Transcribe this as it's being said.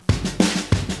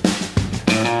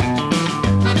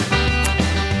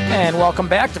And welcome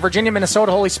back to Virginia,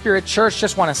 Minnesota Holy Spirit Church.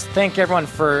 Just want to thank everyone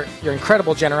for your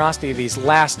incredible generosity these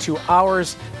last 2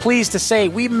 hours. Pleased to say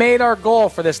we made our goal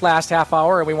for this last half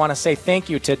hour, and we want to say thank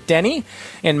you to Denny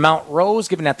in Mount Rose,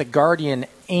 giving at the Guardian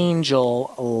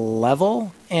Angel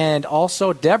level, and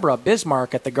also Deborah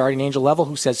Bismarck at the Guardian Angel level,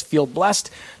 who says, feel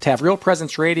blessed to have Real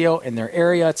Presence Radio in their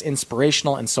area. It's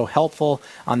inspirational and so helpful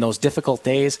on those difficult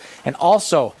days. And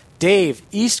also Dave,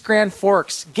 East Grand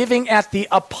Forks, giving at the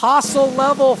apostle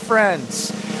level,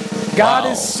 friends. God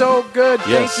is so good.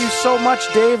 Yes. Thank you so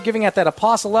much, Dave, giving at that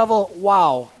apostle level.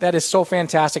 Wow, that is so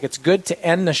fantastic. It's good to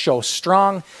end the show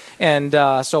strong. And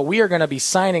so we are going to be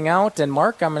signing out. And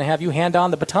Mark, I'm going to have you hand on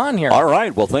the baton here. All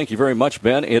right. Well, thank you very much,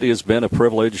 Ben. It has been a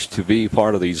privilege to be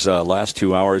part of these last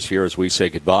 2 hours here as we say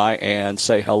goodbye and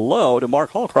say hello to Mark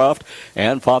Holcroft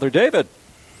and Father David.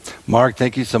 Mark,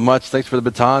 thank you so much. Thanks for the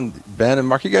baton. Ben and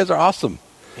Mark, you guys are awesome.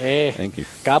 Hey, thank you.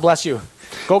 God bless you.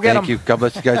 Go get them. Thank you. God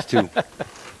bless you guys, too.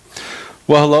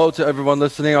 Well, hello to everyone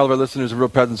listening, all of our listeners of Real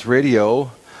Presence Radio.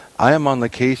 I am on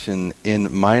location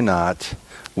in Minot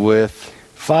with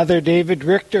Father David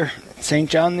Richter, St.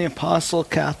 John the Apostle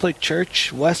Catholic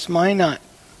Church, West Minot.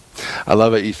 I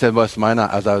love it. You said West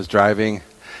Minot as I was driving,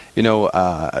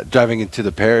 driving into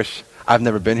the parish. I've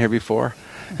never been here before.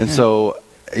 And so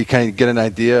you kind of get an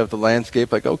idea of the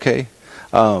landscape, like, okay,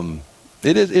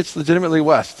 it's legitimately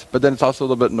west, but then it's also a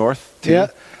little bit north, too. Yeah.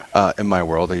 In my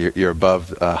world, you're above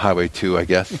Highway 2, I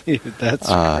guess. That's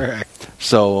correct.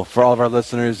 So for all of our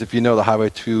listeners, if you know the Highway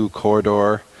 2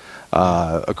 corridor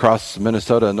across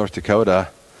Minnesota and North Dakota,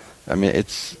 I mean,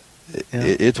 it's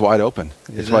wide open.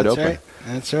 It's wide open. Right.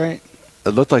 That's right. It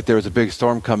looked like there was a big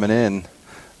storm coming in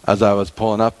as I was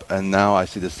pulling up, and now I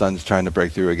see the sun's trying to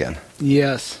break through again.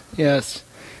 Yes.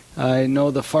 I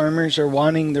know the farmers are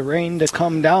wanting the rain to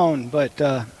come down, but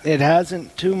it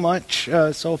hasn't too much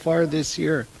so far this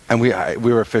year. And we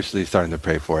were officially starting to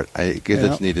pray for it. I guess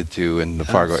it's needed to in the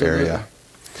Fargo area.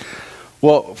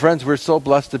 Well, friends, we're so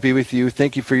blessed to be with you.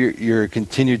 Thank you for your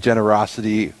continued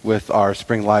generosity with our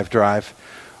Spring Live Drive.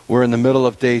 We're in the middle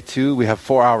of day 2. We have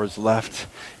 4 hours left,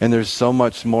 and there's so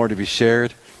much more to be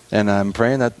shared. And I'm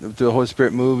praying that the Holy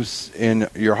Spirit moves in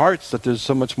your hearts, that there's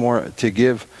so much more to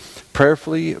give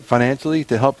prayerfully, financially,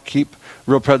 to help keep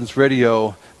Real Presence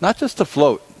Radio not just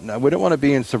afloat. Now, we don't want to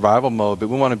be in survival mode, but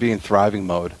we want to be in thriving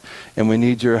mode. And we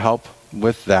need your help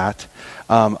with that.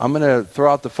 I'm going to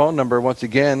throw out the phone number once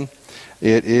again.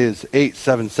 It is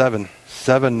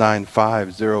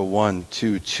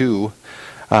 877-795-0122.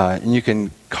 And you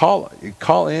can call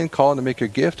in to make your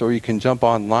gift, or you can jump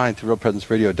online to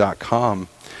realpresenceradio.com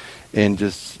and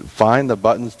just find the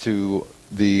buttons to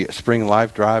the Spring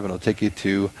Live Drive, and it'll take you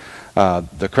to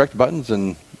the correct buttons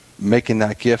and making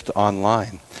that gift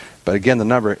online. But again, the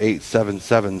number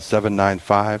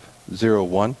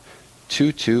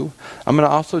 877-795-0122. I'm going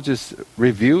to also just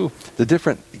review the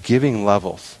different giving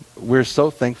levels. We're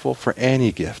so thankful for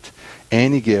any gift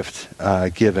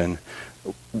given.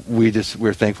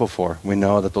 We're thankful for. We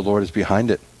know that the Lord is behind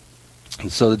it.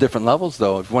 And so the different levels,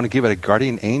 though, if you want to give it a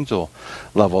Guardian Angel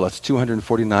level, that's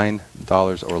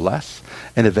 $249 or less.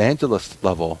 An Evangelist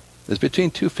level is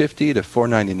between $250 to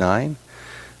 $499.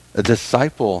 A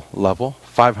Disciple level,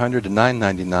 $500 to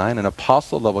 $999. An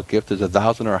Apostle level gift is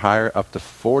 $1,000 or higher, up to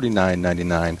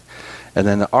 $49.99. And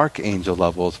then the Archangel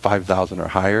level is $5,000 or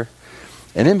higher.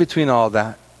 And in between all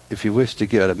that, if you wish to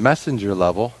get a Messenger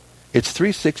level, it's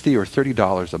 $360 or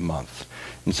 $30 a month.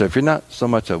 And so if you're not so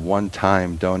much a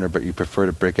one-time donor, but you prefer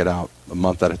to break it out a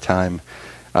month at a time,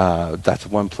 that's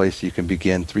one place you can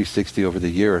begin, $360 over the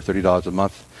year or $30 a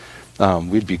month.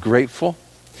 We'd be grateful.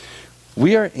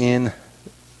 We are in,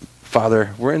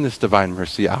 Father, we're in this Divine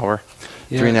Mercy Hour,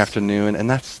 3 in the afternoon, and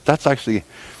that's actually,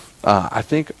 I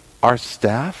think our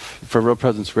staff for Real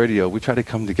Presence Radio, we try to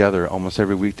come together almost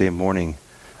every weekday morning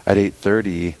at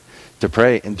 8:30 to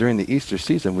pray. And during the Easter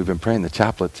season, we've been praying the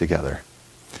chaplet together.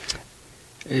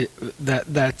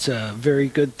 That's a very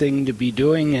good thing to be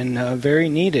doing, and very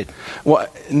needed. Well,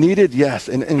 needed, yes,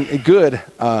 and good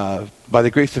by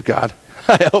the grace of God.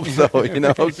 I hope so. Right.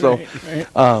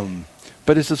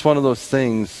 But it's just one of those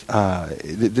things.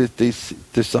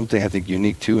 There's something I think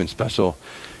unique too and special,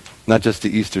 not just the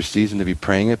Easter season to be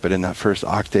praying it, but in that first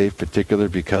octave particular,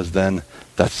 because then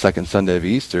that second Sunday of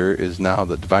Easter is now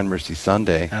the Divine Mercy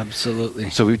Sunday. Absolutely.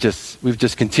 So we've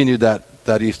just continued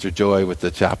that Easter joy with the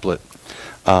chaplet.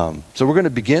 So we're going to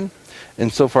begin.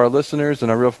 And so for our listeners and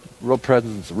our Real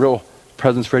Presence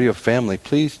Radio family,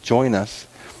 please join us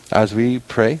as we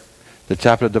pray the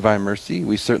chaplet of Divine Mercy.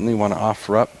 We certainly want to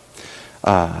offer up,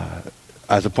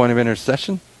 as a point of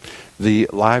intercession, the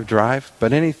live drive,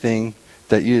 but anything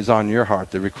that is on your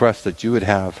heart, the request that you would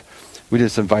have We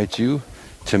just invite you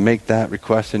to make that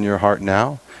request in your heart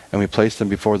now, and we place them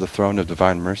before the throne of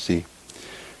divine mercy.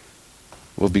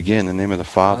 We'll begin in the name of the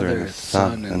Father, and the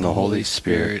Son, and the Holy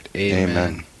Spirit.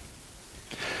 Amen.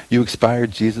 You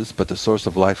expired, Jesus, but the source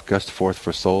of life gushed forth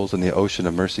for souls, and the ocean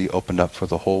of mercy opened up for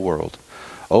the whole world.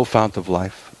 O fount of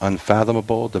life,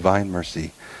 unfathomable divine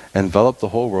mercy, envelop the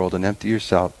whole world and empty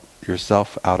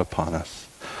yourself out upon us.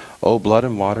 O blood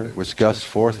and water, which gushed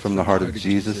forth from the heart of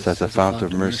Jesus as a fount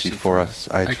of mercy for us,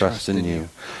 I trust in you.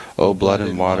 O blood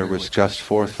and water, which gushed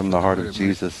forth from the heart of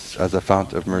Jesus as a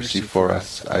fount of mercy for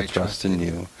us, I trust in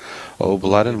you. O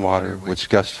blood and water, which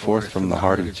gushed forth from the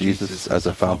heart of Jesus as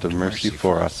a fount of mercy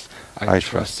for us, I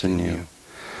trust in you.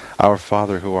 Our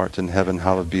Father, who art in heaven,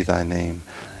 hallowed be thy name.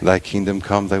 Thy kingdom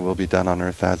come, thy will be done on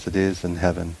earth as it is in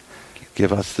heaven.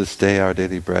 Give us this day our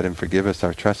daily bread, and forgive us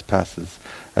our trespasses,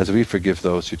 as we forgive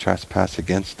those who trespass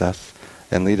against us.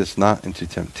 And lead us not into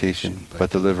temptation, but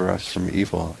deliver us from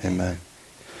evil. Amen.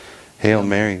 Hail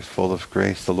Mary, full of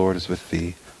grace, the Lord is with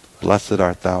thee. Blessed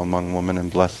art thou among women,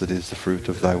 and blessed is the fruit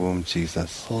of thy womb,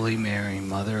 Jesus. Holy Mary,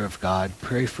 Mother of God,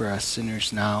 pray for us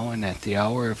sinners now and at the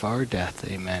hour of our death.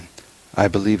 Amen. I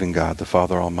believe in God, the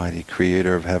Father Almighty,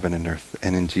 creator of heaven and earth,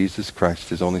 and in Jesus Christ,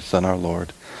 his only Son, our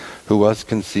Lord, who was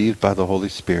conceived by the Holy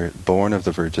Spirit, born of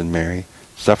the Virgin Mary,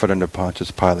 suffered under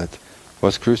Pontius Pilate,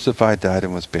 was crucified, died,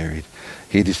 and was buried.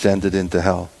 He descended into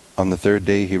hell. On the third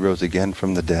day he rose again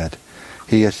from the dead.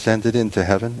 He ascended into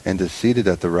heaven and is seated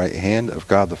at the right hand of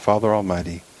God the Father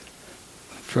Almighty.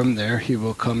 From there he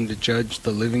will come to judge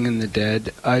the living and the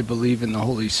dead. I believe in the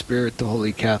Holy Spirit, the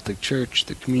Holy Catholic Church,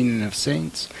 the communion of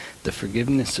saints, the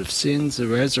forgiveness of sins, the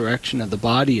resurrection of the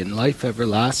body, and life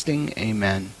everlasting.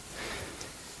 Amen.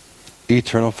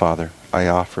 Eternal Father, I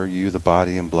offer you the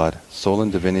body and blood, soul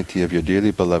and divinity of your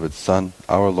dearly beloved Son,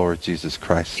 our Lord Jesus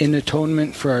Christ, in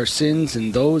atonement for our sins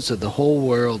and those of the whole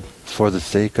world. for the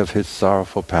sake of his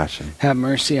sorrowful passion. Have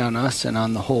mercy on us and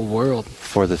on the whole world.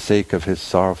 For the sake of his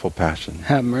sorrowful passion.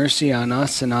 Have mercy on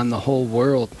us and on the whole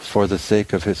world. For the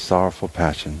sake of his sorrowful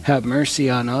passion. Have mercy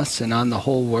on us and on the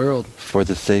whole world. For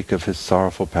the sake of his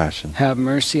sorrowful passion. Have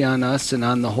mercy on us and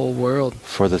on the whole world.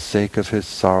 For the sake of his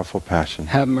sorrowful passion.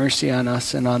 Have mercy on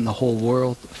us and on the whole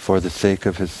world. For the sake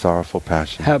of his sorrowful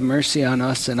passion. Have mercy on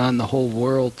us and on the whole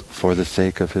world. For the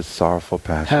sake of his sorrowful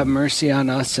passion. Have mercy on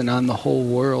us and on the whole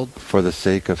world. For the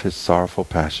sake of his sorrowful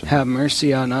passion. Have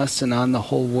mercy on us and on the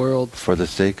whole world. For the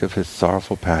sake of his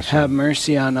sorrowful passion. Have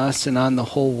mercy on us and on the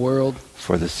whole world.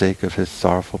 For the sake of his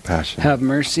sorrowful passion. Have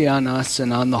mercy on us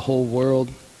and on the whole world.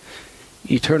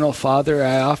 Eternal Father,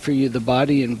 I offer you the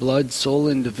body and blood, soul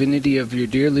and divinity of your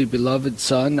dearly beloved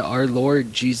Son, our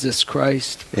Lord Jesus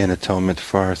Christ, in atonement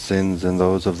for our sins and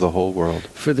those of the whole world.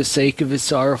 for the sake of his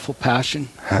sorrowful passion.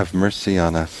 Have mercy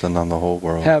on us and on the whole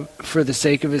world. For the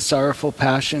sake of his sorrowful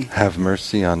passion. Have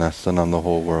mercy on us and on the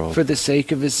whole world. For the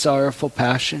sake of his sorrowful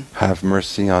passion. Have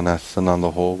mercy on us and on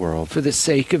the whole world. For the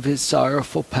sake of his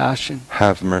sorrowful passion.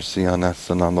 Have mercy on us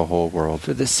and on the whole world.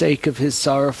 For the sake of his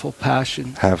sorrowful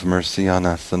passion. Have mercy on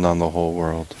us and on the whole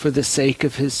world. For the sake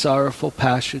of his sorrowful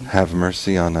passion. Have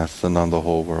mercy on us and on the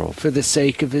whole world. For the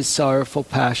sake of his sorrowful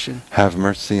passion. Have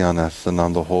mercy on us and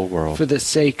on the whole world. For the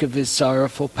sake of his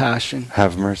sorrowful passion.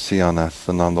 Have mercy on us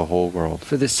and on the whole world.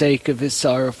 For the sake of his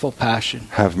sorrowful passion.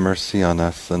 Have mercy on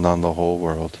us and on the whole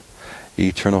world.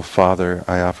 Eternal Father,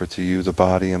 I offer to you the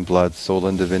body and blood, soul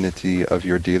and divinity of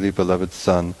your dearly beloved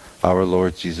Son, our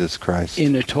Lord Jesus Christ,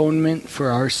 in atonement for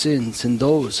our sins and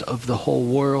those of the whole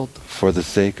world. for the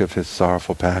sake of his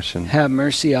sorrowful passion. Have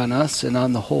mercy on us and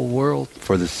on the whole world.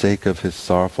 For the sake of his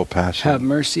sorrowful passion. Have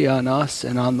mercy on us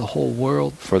and on the whole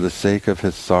world. For the sake of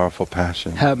his sorrowful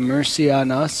passion. Have mercy on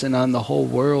us and on the whole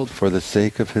world. For the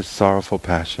sake of his sorrowful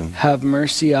passion. Have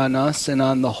mercy on us and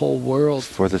on the whole world.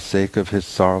 For the sake of his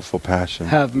sorrowful passion.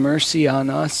 Have mercy on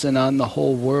us and on the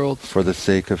whole world. For the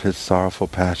sake of his sorrowful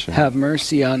passion. Have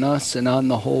mercy on us and on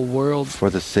the whole world. For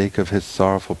the sake of his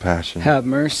sorrowful passion. Have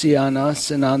mercy on us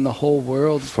and on the whole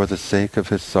world. For the sake of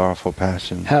his sorrowful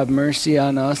passion. Have mercy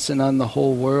on us and on the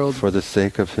whole world. For the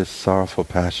sake of his sorrowful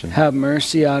passion. Have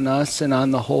mercy on us and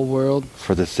on the whole world.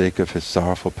 For the sake of his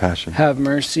sorrowful passion. Have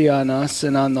mercy on us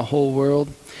and on the whole world.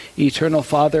 Eternal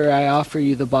Father, I offer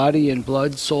you the body and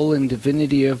blood, soul and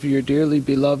divinity of your dearly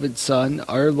beloved Son,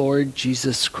 our Lord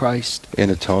Jesus Christ, in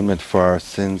atonement for our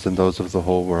sins and those of the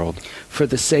whole world. for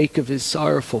the sake of his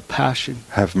sorrowful passion.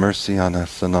 Have mercy on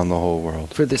us and on the whole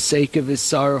world. For the sake of his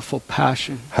sorrowful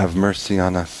passion. Have mercy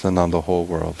on us and on the whole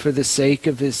world. For the sake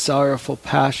of his sorrowful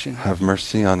passion. Have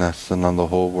mercy on us and on the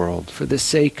whole world. For the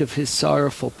sake of his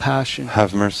sorrowful passion.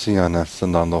 Have mercy on us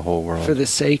and on the whole world. For the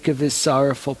sake of his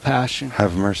sorrowful passion.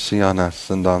 Have mercy mercy on us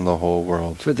and on the whole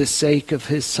world. For the sake of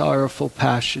his sorrowful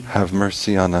passion. Have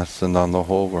mercy on us and on the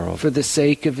whole world. For the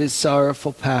sake of his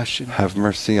sorrowful passion. Have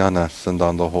mercy on us and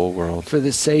on the whole world. For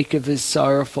the sake of his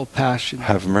sorrowful passion.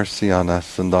 Have mercy on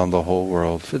us and on the whole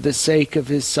world. For the sake of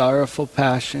his sorrowful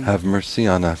passion. Have mercy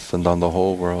on us and on the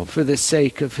whole world. For the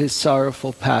sake of his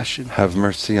sorrowful passion. Have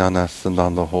mercy on us and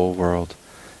on the whole world.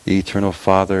 Eternal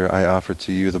Father, I offer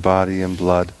to you the body and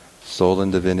blood, soul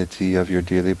and divinity of your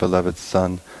dearly beloved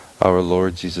Son, our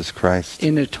Lord Jesus Christ,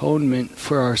 in atonement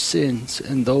for our sins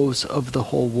and those of the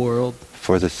whole world.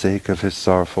 for the sake of his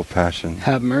sorrowful passion.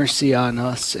 Have mercy on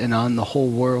us and on the whole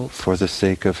world. For the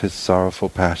sake of his sorrowful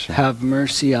passion. Have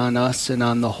mercy on us and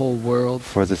on the whole world.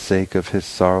 For the sake of his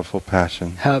sorrowful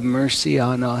passion. Have mercy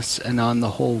on us and on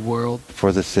the whole world.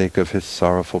 For the sake of his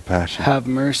sorrowful passion. Have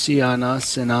mercy on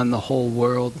us and on the whole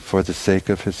world. For the sake of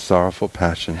his sorrowful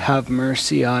passion. Have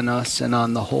mercy on us and on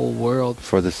the whole world.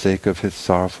 For the sake of his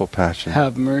sorrowful passion.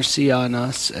 Have mercy on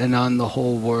us and on the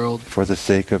whole world. For the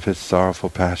sake of his sorrowful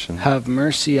passion. Have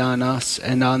mercy on us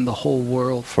and on the whole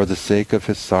world. For the sake of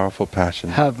his sorrowful passion.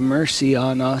 Have mercy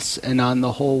on us and on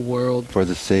the whole world. For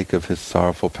the sake of his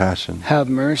sorrowful passion. Have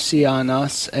mercy on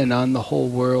us and on the whole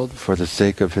world. For the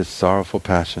sake of his sorrowful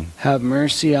passion. Have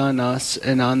mercy on us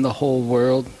and on the whole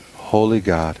world. Holy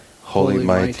God, Holy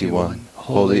Mighty One,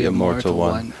 Holy Immortal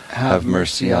One, have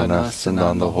mercy on us and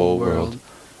on the whole world.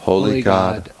 Holy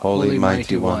God, Holy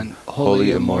Mighty One,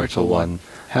 Holy Immortal One,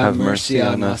 have mercy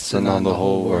on us and on the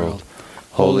whole world.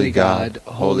 Holy God,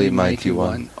 Holy Mighty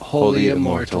One, Holy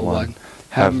Immortal One,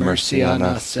 have mercy on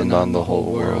us and on the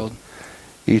whole world.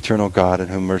 Eternal God, in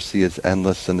whom mercy is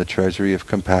endless and the treasury of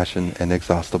compassion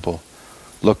inexhaustible,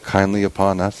 look kindly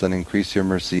upon us and increase your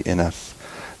mercy in us,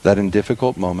 that in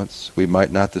difficult moments we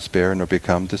might not despair nor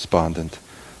become despondent,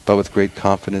 but with great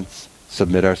confidence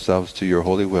submit ourselves to your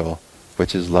holy will,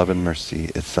 which is love and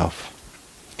mercy itself.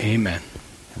 Amen.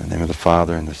 In the name of the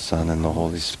Father, and the Son, and the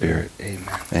Holy Spirit.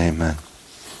 Amen. Amen.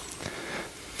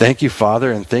 Thank you,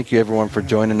 Father, and thank you, everyone, for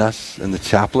joining us in the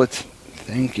chaplet.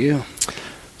 Thank you.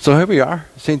 So here we are,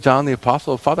 St. John the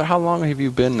Apostle. Father, how long have you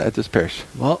been at this parish?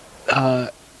 Well,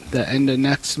 the end of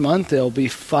next month, it'll be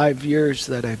 5 years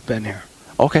that I've been here.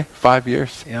 Okay, 5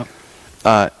 years. Yep.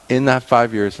 In that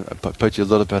 5 years, put you a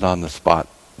little bit on the spot.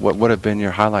 What would have been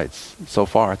your highlights so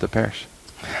far at the parish?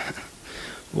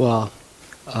 Well,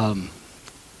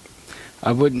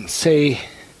 I wouldn't say...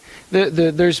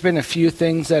 There's been a few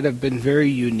things that have been very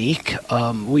unique.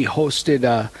 We hosted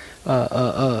a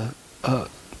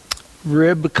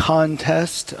rib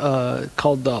contest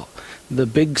called the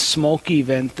Big Smoke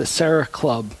event. The Sarah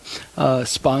Club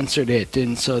sponsored it,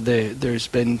 and so there's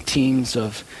been teams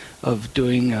of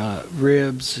doing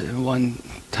ribs. One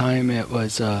time it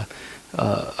was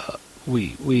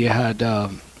we had a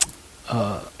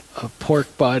pork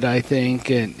butt, I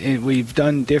think, and we've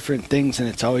done different things, and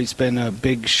it's always been a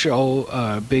big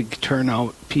show, big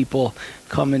turnout, people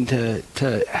coming to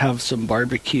have some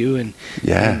barbecue, and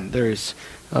there's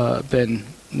been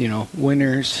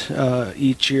winners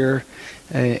each year,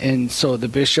 and so the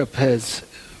bishop has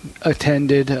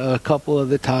attended a couple of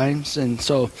the times, and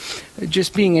so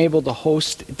just being able to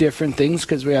host different things,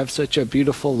 because we have such a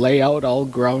beautiful layout, all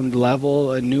ground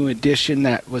level, a new addition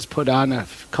that was put on a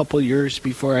couple years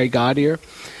before I got here.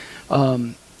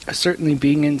 Certainly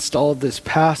being installed as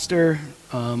pastor,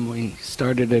 we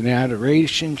started an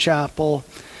adoration chapel,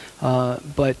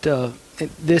 but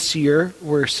this year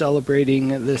we're celebrating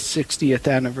the 60th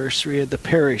anniversary of the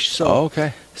parish. So,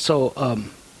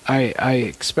 I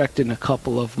expect in a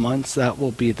couple of months that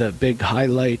will be the big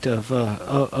highlight of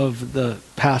the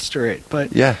pastorate.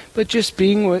 But just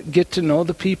get to know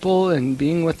the people and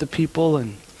being with the people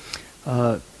and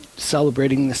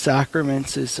celebrating the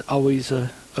sacraments is always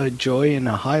a joy and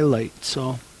a highlight.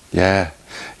 So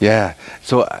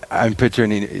So I'm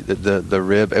picturing the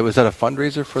rib. It was at a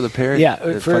fundraiser for the parish.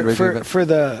 Yeah, for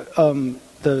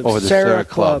the Sarah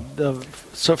Club,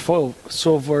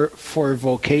 for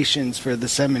vocations for the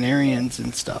seminarians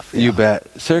and stuff. You bet.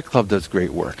 Sarah Club does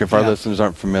great work. If our listeners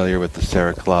aren't familiar with the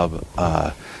Sarah Club,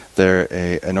 they're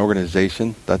an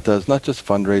organization that does not just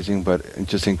fundraising, but it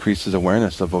just increases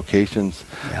awareness of vocations,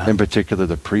 in particular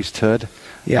the priesthood.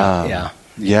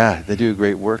 Yeah, they do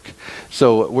great work.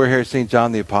 So we're here at St.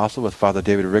 John the Apostle with Father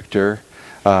David Richter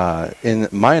in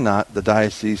Minot, the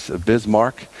Diocese of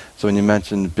Bismarck. So when you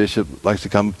mentioned Bishop likes to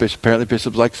come, apparently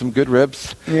Bishop likes some good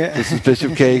ribs. Yeah. This is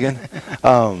Bishop Kagan.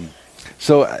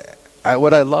 So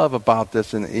what I love about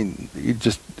this, and you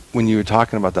just when you were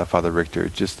talking about that, Father Richter,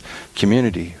 just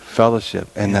community, fellowship,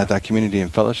 and that community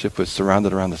and fellowship was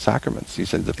surrounded around the sacraments. You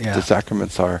said the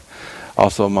sacraments are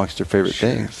also amongst your favorite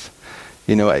things.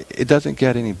 It doesn't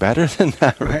get any better than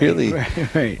that, really.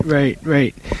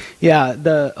 Right. Yeah,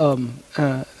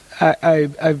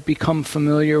 I've become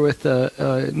familiar with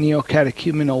the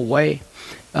neo-catechumenal way,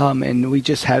 and we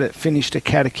just finished a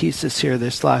catechesis here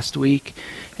this last week,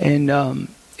 and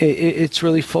it's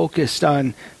really focused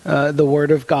on the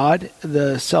Word of God,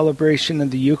 the celebration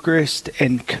of the Eucharist,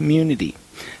 and community.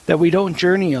 That we don't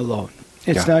journey alone.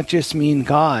 It's not just me and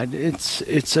God.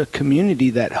 It's a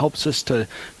community that helps us to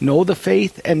know the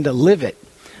faith and to live it.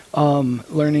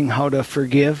 Learning how to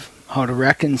forgive, how to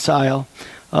reconcile,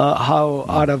 how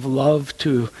out of love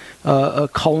to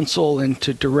counsel and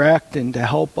to direct and to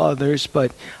help others,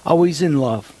 but always in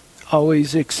love,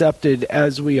 always accepted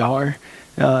as we are,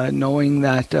 knowing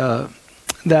that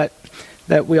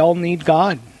that we all need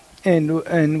God,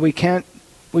 and we can't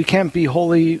be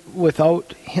holy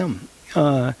without Him.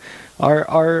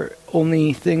 Our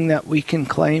only thing that we can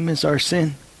claim is our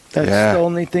sin. That's the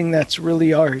only thing that's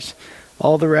really ours.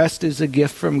 All the rest is a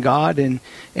gift from God, and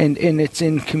it's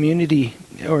in community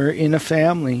or in a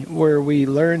family where we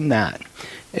learn that.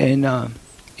 And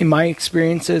in my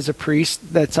experience as a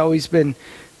priest, that's always been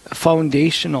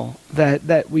foundational,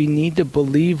 that we need to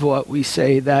believe what we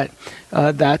say, that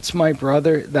that's my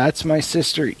brother, that's my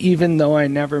sister, even though I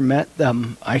never met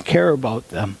them, I care about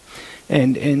them.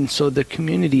 And so the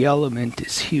community element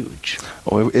is huge.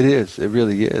 Oh, it is. It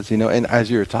really is. And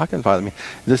as you were talking, Father,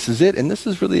 this is it. And this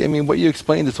is really, what you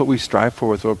explained is what we strive for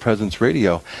with World Presence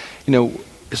Radio.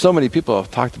 So many people have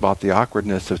talked about the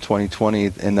awkwardness of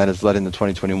 2020, and that has led into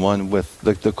 2021 with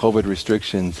the COVID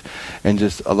restrictions and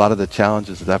just a lot of the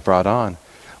challenges that brought on.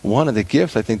 One of the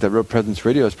gifts I think that Real Presence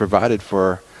Radio has provided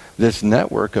for this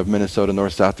network of Minnesota,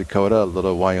 North, South Dakota, a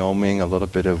little Wyoming, a little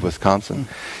bit of Wisconsin,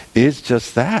 is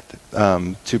just that,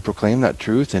 to proclaim that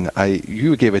truth. And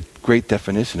you gave a great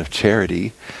definition of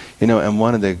charity, and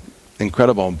one of the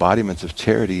incredible embodiments of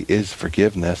charity is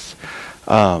forgiveness.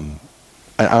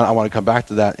 I want to come back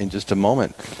to that in just a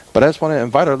moment. But I just want to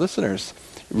invite our listeners,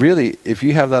 really, if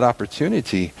you have that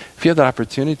opportunity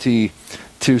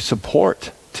to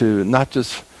support, to not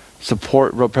just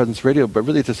support Real Presence Radio, but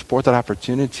really to support that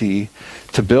opportunity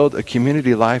to build a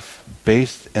community life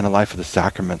based in a life of the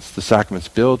sacraments. The sacraments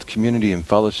build community and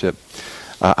fellowship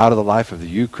out of the life of the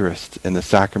Eucharist and the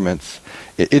sacraments.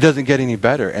 It doesn't get any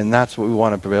better, and that's what we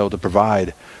want to be able to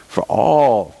provide for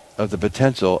all of the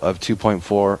potential of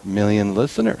 2.4 million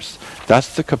listeners.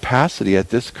 That's the capacity at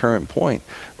this current point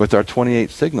with our 28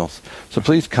 signals. So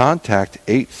please contact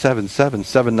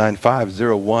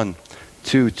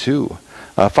 877-795-0122.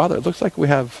 Father, it looks like we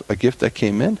have a gift that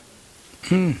came in.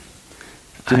 Do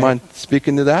you mind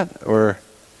speaking to that? Or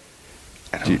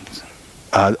it's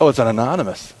an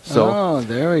anonymous. So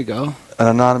there we go. An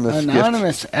anonymous gift.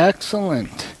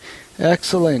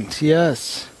 Excellent,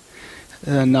 yes.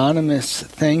 Anonymous,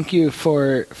 thank you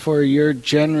for your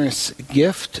generous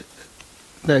gift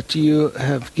that you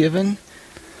have given.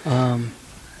 So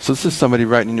this is somebody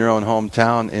right in your own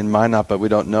hometown in Minot, but we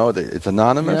don't know that it's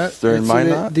anonymous. Yeah, they're in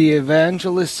Minot. The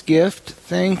evangelist gift.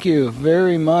 Thank you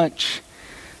very much.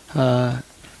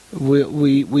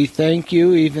 We thank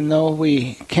you, even though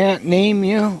we can't name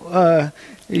you.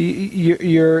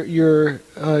 Your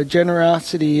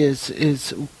generosity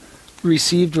is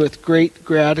received with great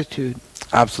gratitude.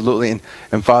 Absolutely,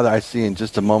 and Father, I see in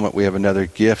just a moment we have another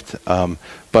gift.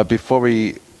 But before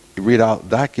we read out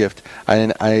that gift,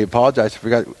 and I apologize, I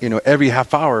forgot. Every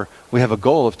half hour we have a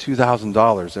goal of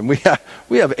 $2,000, and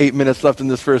we have 8 minutes left in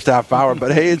this first half hour.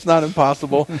 But hey, it's not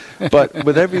impossible. But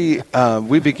with every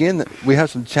we have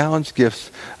some challenge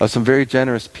gifts of some very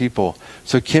generous people.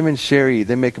 So Kim and Sherry,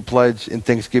 they make a pledge in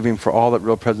Thanksgiving for all that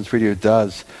Real Presence Radio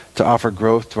does to offer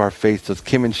growth to our faith. So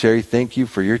Kim and Sherry, thank you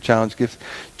for your challenge gifts.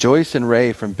 Joyce and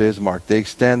Ray from Bismarck, they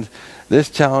extend this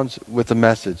challenge with a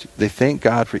message. They thank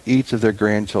God for each of their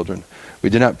grandchildren. We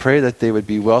do not pray that they would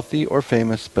be wealthy or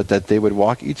famous, but that they would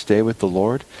walk each day with the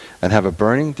Lord and have a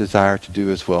burning desire to do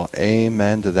His will.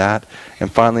 Amen to that. And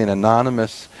finally, an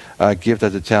anonymous gift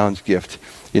as a challenge gift.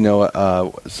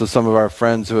 So some of our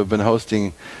friends who have been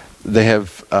hosting, they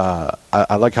have,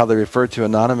 I like how they refer to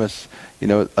Anonymous.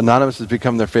 Anonymous has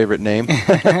become their favorite name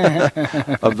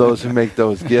of those who make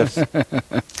those gifts.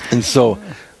 And so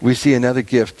we see another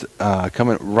gift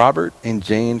coming. Robert and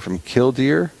Jane from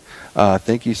Killdeer.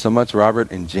 Thank you so much,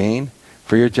 Robert and Jane,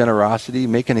 for your generosity,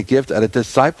 making a gift at a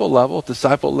disciple level. So,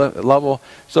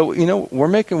 we're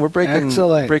breaking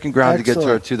ground to get to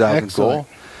our 2,000 goal.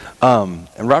 And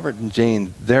Robert and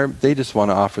Jane, they just want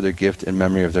to offer their gift in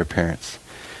memory of their parents.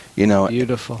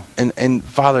 Beautiful. And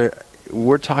Father,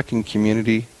 we're talking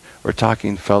community, we're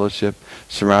talking fellowship,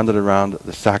 surrounded around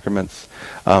the sacraments.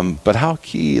 But how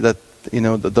key that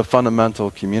the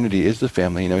fundamental community is the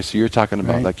family. So you're talking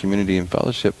about Right. that community and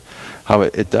fellowship, how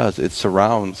it does. It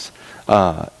surrounds,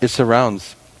 really,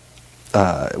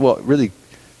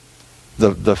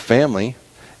 the family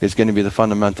is going to be the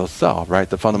fundamental cell, right?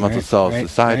 The fundamental Right, cell of right,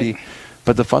 society. right.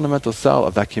 But the fundamental cell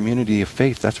of that community of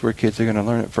faith, that's where kids are going to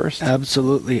learn it first.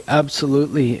 Absolutely,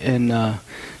 absolutely, and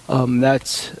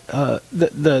that's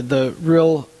the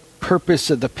real purpose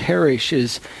of the parish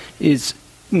is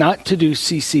not to do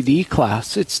CCD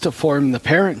class. It's to form the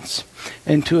parents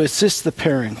and to assist the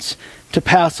parents to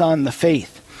pass on the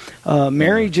faith.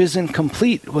 Marriage isn't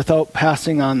complete without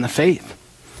passing on the faith,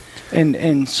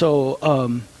 and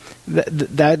so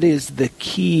that is the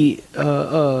key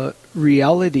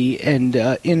reality. And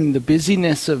in the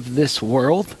busyness of this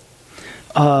world,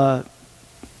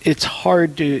 it's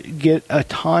hard to get a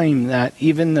time that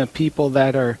even the people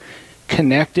that are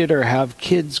connected or have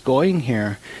kids going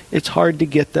here, it's hard to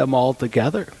get them all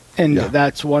together. And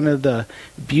that's one of the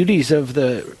beauties of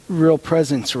the Real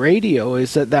Presence Radio,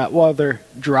 is that while they're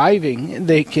driving,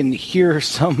 they can hear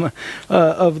some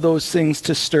of those things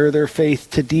to stir their faith,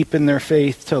 to deepen their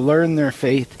faith, to learn their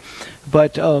faith.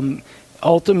 But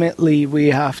ultimately, we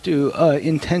have to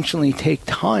intentionally take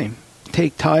time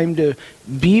to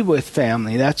be with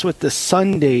family. That's what the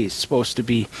Sunday is supposed to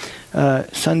be.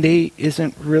 Sunday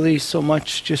isn't really so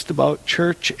much just about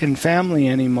church and family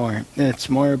anymore. It's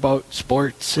more about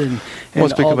sports and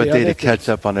Let's pick all up a the day other to catch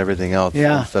up on everything else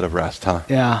instead of rest, huh?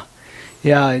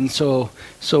 Yeah, and so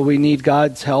we need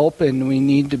God's help, and we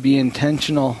need to be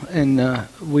intentional, and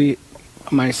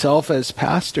myself as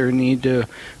pastor need to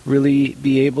really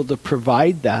be able to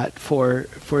provide that for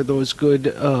those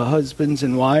good husbands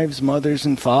and wives, mothers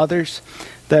and fathers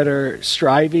that are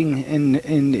striving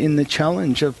in the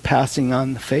challenge of passing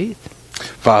on the faith.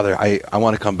 Father, I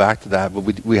want to come back to that, but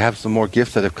we have some more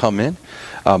gifts that have come in.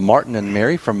 Martin and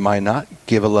Mary from Minot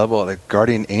gave a level at a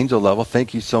guardian angel level.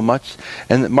 Thank you so much.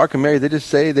 And Mark and Mary, they just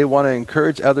say they want to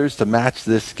encourage others to match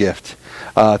this gift.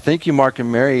 Thank you, Mark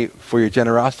and Mary, for your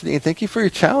generosity, and thank you for your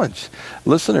challenge.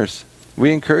 Listeners,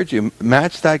 we encourage you,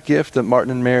 match that gift that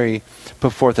Martin and Mary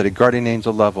put forth at a guardian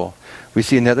angel level. We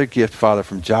see another gift, Father,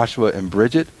 from Joshua and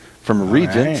Bridget from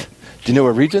Regent. Right. Do you know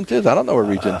where Regent is? I don't know where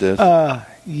Regent is.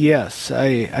 Yes,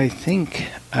 I think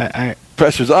I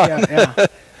Pressure's on. yeah.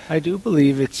 I do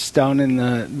believe it's down in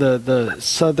the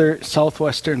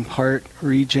southwestern part.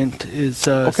 Regent is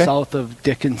south of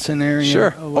Dickinson area.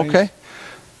 Sure. a ways. Okay.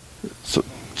 So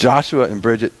Joshua and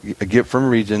Bridget, a gift from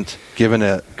Regent, given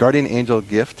a guardian angel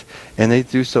gift, and they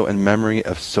do so in memory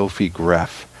of Sophie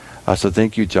Greff. So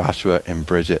thank you, Joshua and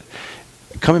Bridget.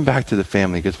 Coming back to the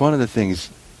family, because one of the things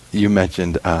you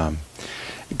mentioned,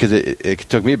 because it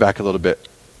took me back a little bit.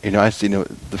 I see,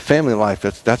 the family life,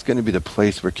 that's going to be the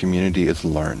place where community is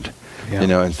learned.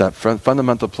 Yeah. It's that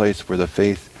fundamental place where the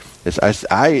faith is,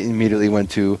 I immediately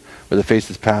went to, where the faith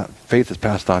is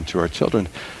passed on to our children.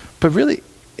 But really,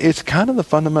 it's kind of the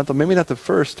fundamental, maybe not the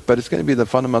first, but it's going to be the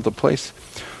fundamental place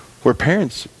where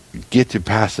parents get to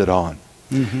pass it on.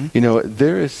 Mm-hmm.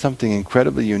 There is something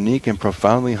incredibly unique and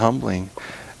profoundly humbling.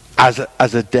 As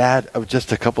a dad of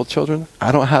just a couple children,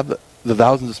 I don't have the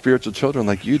thousands of spiritual children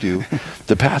like you do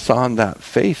to pass on that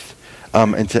faith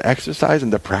and to exercise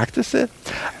and to practice it.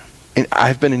 And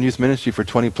I've been in youth ministry for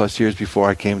 20 plus years before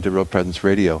I came to Real Presence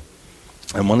Radio.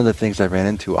 And one of the things I ran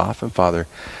into often, Father,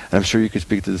 and I'm sure you could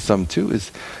speak to this some too,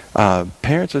 is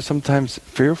parents are sometimes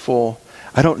fearful.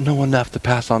 I don't know enough to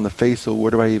pass on the faith, so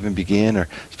where do I even begin? Or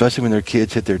especially when their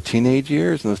kids hit their teenage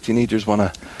years, and those teenagers want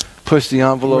to push the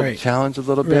envelope, Right. challenge a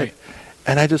little bit. Right.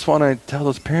 And I just want to tell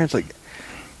those parents,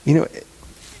 you know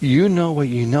what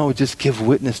you know, just give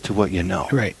witness to what you know.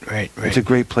 Right. It's a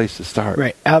great place to start.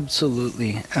 Right,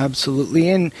 absolutely, and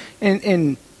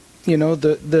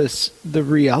the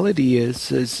reality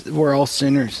is we're all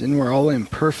sinners and we're all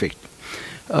imperfect.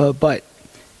 But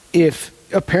if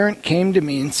a parent came to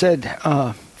me and said,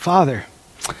 "Father,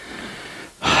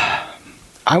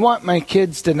 I want my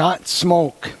kids to not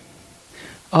smoke.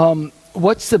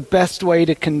 What's the best way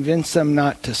to convince them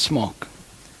not to smoke?"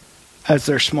 As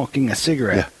they're smoking a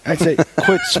cigarette, I'd say,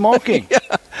 "Quit smoking."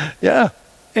 Yeah.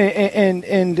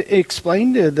 And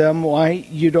explain to them why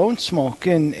you don't smoke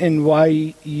and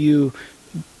why you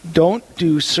don't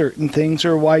do certain things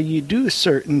or why you do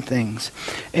certain things.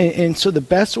 And so the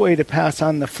best way to pass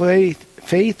on the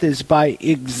faith is by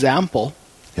example.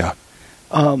 Yeah.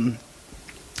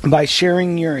 By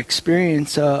sharing your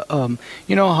experience.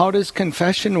 How does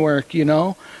confession work?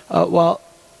 I'm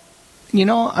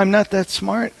not that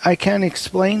smart. I can't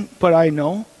explain, but I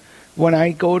know. When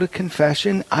I go to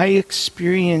confession, I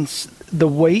experience the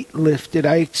weight lifted.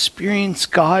 I experience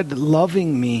God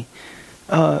loving me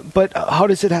But how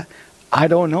does it I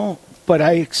don't know. But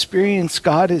I experience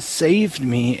God has saved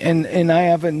me, and I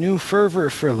have a new fervor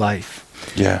for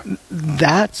life. Yeah.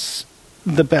 That's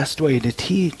the best way to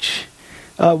teach.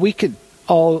 We could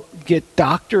all get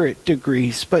doctorate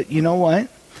degrees, but you know what?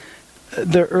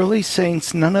 The early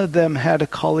saints, none of them had a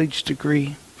college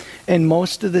degree. And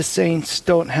most of the saints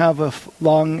don't have a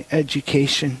long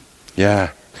education.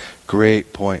 Yeah.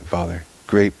 Great point, Father.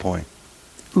 Great point.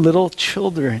 Little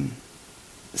children,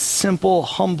 simple,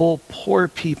 humble, poor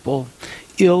people,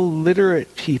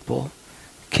 illiterate people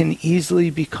can easily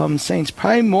become saints,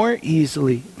 probably more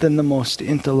easily than the most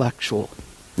intellectual.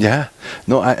 Yeah.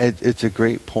 No, it's a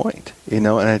great point, and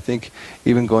I think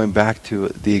even going back to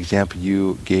the example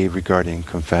you gave regarding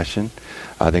confession,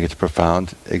 I think it's a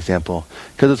profound example,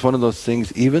 because it's one of those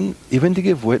things, even to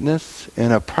give witness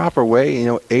in a proper way,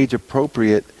 age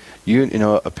appropriate,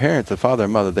 a parent, a father, a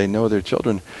mother, they know their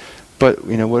children. But,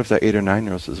 what if that 8 or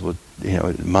 9-year-old says, well,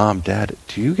 Mom, Dad,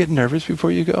 do you get nervous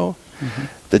before you go? Mm-hmm.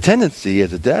 The tendency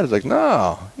as a dad is like,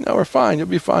 no, we're fine. You'll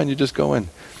be fine. You just go in.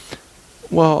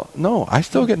 Well, no, I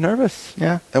still get nervous.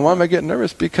 Yeah. And why am I getting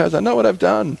nervous? Because I know what I've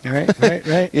done. Right.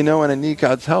 And I need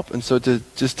God's help. And so to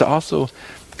also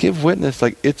give witness,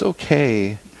 like, it's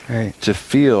okay to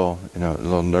feel, a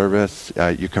little nervous.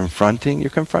 You're confronting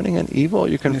an evil.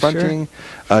 You're confronting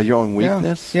your own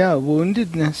weakness. Yeah,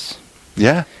 woundedness.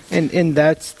 Yeah. And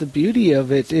that's the beauty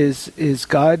of it is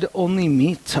God only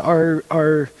meets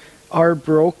our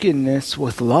brokenness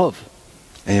with love.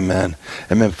 Amen.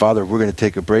 Amen. Father, we're going to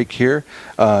take a break here.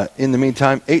 In the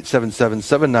meantime,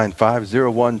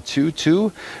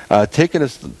 877-795-0122. Taking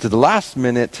us to the last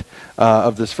minute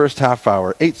of this first half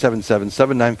hour,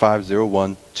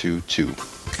 877-795-0122.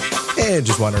 And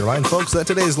just want to remind folks that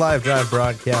today's live drive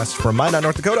broadcast from Minot,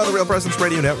 North Dakota on the Real Presence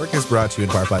Radio Network is brought to you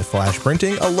in part by Flash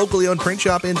Printing, a locally owned print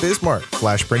shop in Bismarck.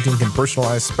 Flash Printing can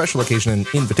personalize special occasion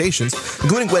invitations,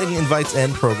 including wedding invites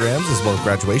and programs, as well as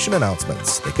graduation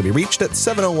announcements. They can be reached at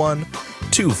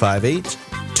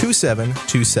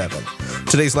 701-258-2727.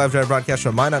 Today's live drive broadcast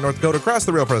from Minot, North Dakota across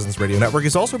the Real Presence Radio Network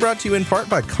is also brought to you in part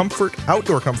by Comfort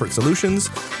Outdoor Comfort Solutions,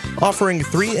 offering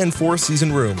 3 and 4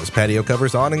 season rooms, patio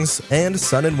covers, awnings, and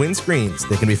sun and wind screens.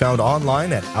 They can be found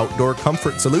online at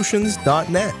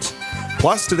outdoorcomfortsolutions.net.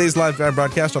 Plus, today's live drive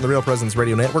broadcast on the Real Presence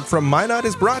Radio Network from Minot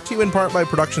is brought to you in part by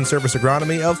Production Service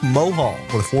Agronomy of Mohall,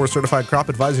 with 4 certified crop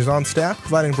advisors on staff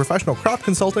providing professional crop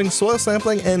consulting, soil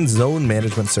sampling, and zone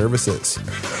management services.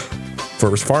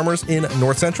 For farmers in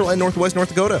North Central and Northwest North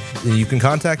Dakota, you can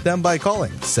contact them by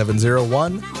calling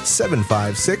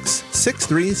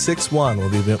 701-756-6361. We'll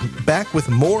be back with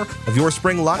more of your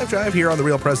spring live drive here on the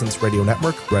Real Presence Radio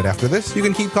Network. Right after this, you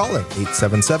can keep calling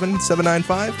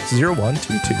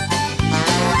 877-795-0122.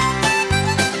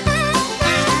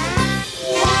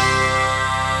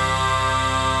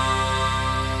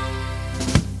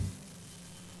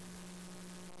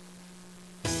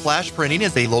 Flash Printing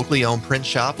is a locally owned print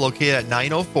shop located at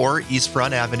 904 East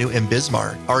Front Avenue in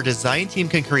Bismarck. Our design team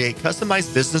can create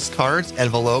customized business cards,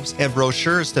 envelopes, and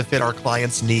brochures to fit our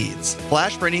clients' needs.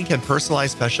 Flash Printing can personalize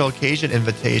special occasion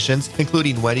invitations,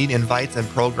 including wedding invites and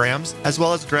programs, as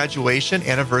well as graduation,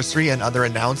 anniversary, and other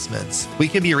announcements. We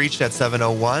can be reached at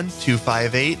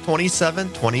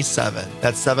 701-258-2727.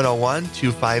 That's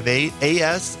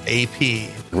 701-258-ASAP.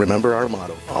 Remember our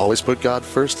motto, always put God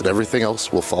first and everything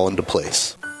else will fall into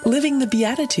place. Living the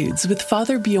Beatitudes with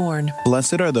Father Bjorn.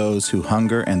 Blessed are those who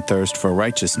hunger and thirst for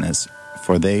righteousness,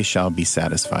 for they shall be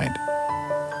satisfied.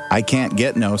 I Can't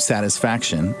Get No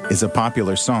Satisfaction is a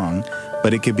popular song,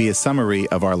 but it could be a summary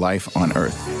of our life on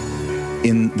earth.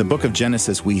 In the book of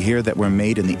Genesis, we hear that we're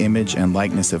made in the image and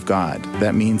likeness of God.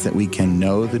 That means that we can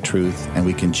know the truth and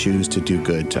we can choose to do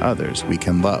good to others. We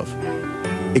can love.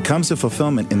 It comes to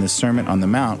fulfillment in the Sermon on the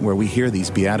Mount where we hear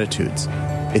these Beatitudes.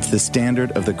 It's the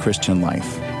standard of the Christian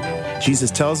life.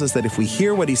 Jesus tells us that if we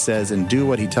hear what he says and do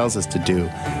what he tells us to do,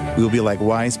 we will be like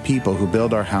wise people who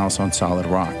build our house on solid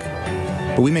rock.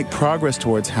 But we make progress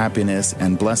towards happiness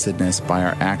and blessedness by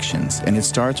our actions, and it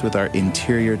starts with our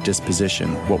interior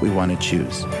disposition, what we want to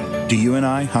choose. Do you and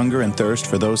I hunger and thirst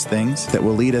for those things that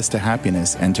will lead us to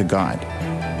happiness and to God?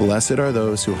 Blessed are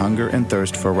those who hunger and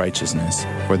thirst for righteousness,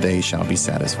 for they shall be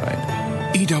satisfied.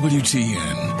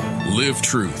 EWTN. Live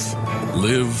truth.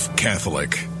 Live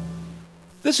Catholic.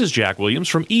 This is Jack Williams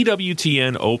from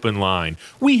EWTN Open Line.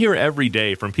 We hear every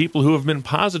day from people who have been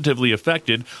positively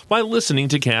affected by listening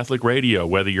to Catholic radio.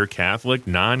 Whether you're Catholic,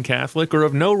 non-Catholic, or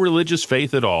of no religious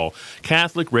faith at all,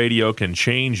 Catholic radio can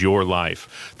change your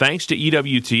life. Thanks to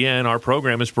EWTN, our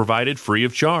program is provided free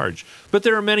of charge. but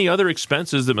there are many other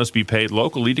expenses that must be paid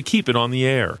locally to keep it on the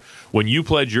air. When you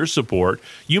pledge your support,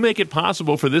 you make it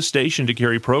possible for this station to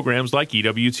carry programs like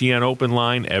EWTN Open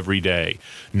Line every day.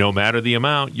 No matter the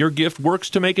amount, your gift works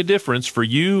to make a difference for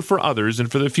you, for others,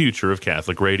 and for the future of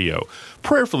Catholic radio.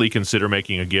 Prayerfully consider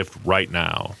making a gift right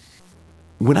now.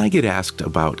 When I get asked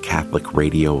about Catholic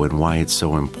radio and why it's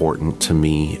so important to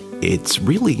me, it's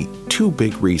really two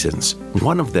big reasons.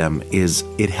 One of them is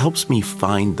it helps me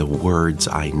find the words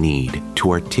I need to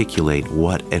articulate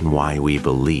what and why we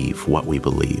believe what we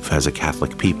believe as a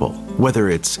Catholic people. Whether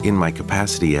it's in my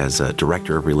capacity as a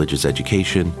director of religious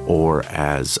education or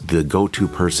as the go-to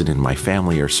person in my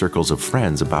family or circles of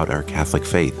friends about our Catholic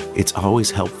faith, it's always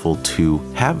helpful to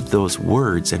have those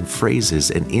words and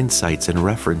phrases and insights and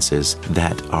references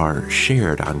that are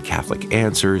shared on Catholic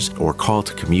Answers or Call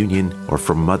to Communion or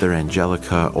from Mother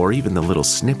Angelica or even the little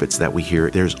snippets that we hear.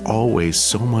 There's always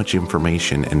so much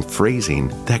information and phrasing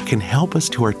that can help us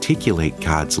to articulate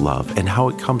God's love and how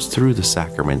it comes through the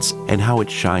sacraments and how it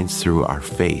shines through our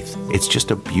faith. It's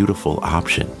just a beautiful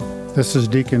option. This is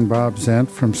Deacon Bob Zent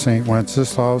from St.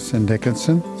 Wenceslaus in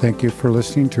Dickinson. Thank you for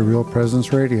listening to Real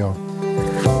Presence Radio.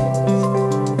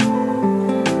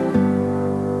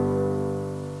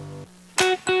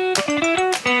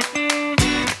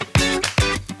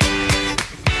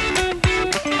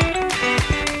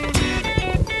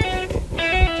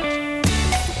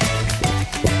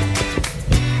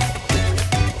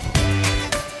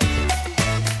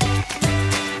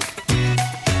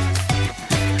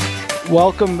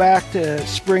 Welcome back to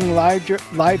Spring Live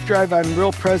Drive on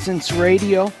Real Presence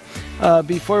Radio.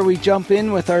 Before we jump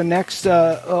in with our next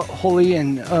holy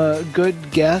and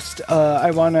good guest,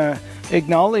 I want to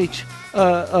acknowledge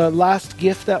a last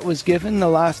gift that was given the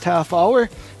last half hour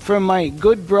from my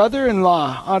good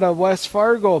brother-in-law out of West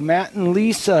Fargo. Matt and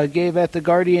Lisa gave at the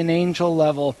Guardian Angel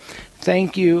level.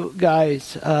 Thank you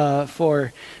guys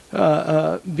for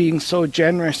being so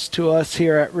generous to us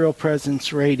here at Real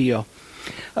Presence Radio.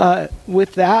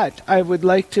 With that, I would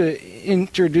like to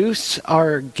introduce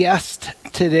our guest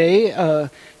today,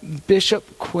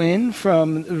 Bishop Quinn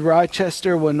from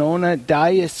Rochester Winona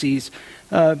Diocese.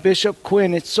 Bishop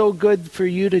Quinn, it's so good for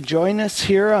you to join us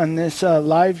here on this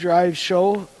live drive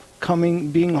show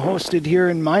being hosted here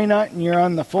in Minot, and you're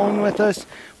on the phone with us.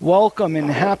 Welcome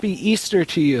and happy Easter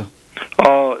to you.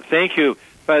 Oh, thank you,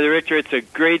 Father Richter. It's a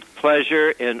great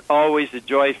pleasure and always a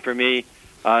joy for me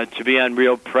to be on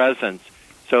Real Presence.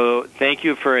 So thank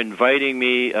you for inviting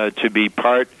me to be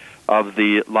part of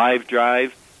the live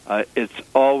drive. It's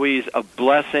always a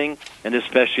blessing, and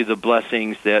especially the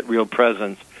blessings that Real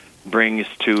Presence brings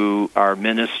to our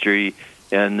ministry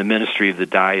and the ministry of the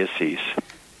diocese.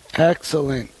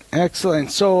 Excellent.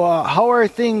 Excellent. So how are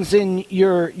things in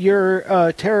your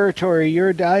territory,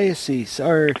 your diocese?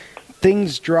 Are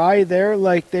things dry there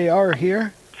like they are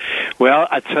here? Well,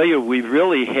 I tell you, we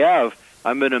really have.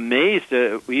 I've been amazed.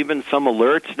 Even some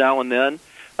alerts now and then,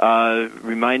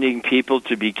 reminding people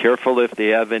to be careful if they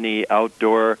have any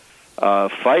outdoor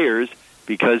fires,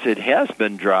 because it has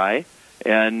been dry.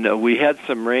 And we had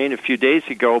some rain a few days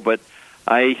ago, but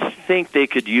I think they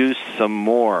could use some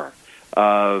more.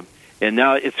 And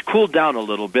now it's cooled down a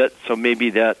little bit, so maybe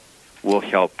that will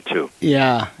help too.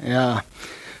 Yeah.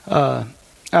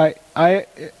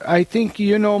 I think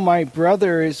you know my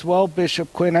brother as well,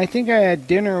 Bishop Quinn. I think I had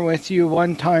dinner with you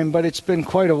one time, but it's been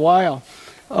quite a while.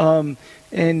 My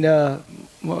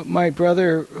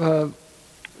brother,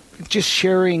 just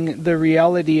sharing the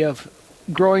reality of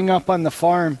growing up on the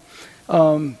farm,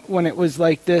 when it was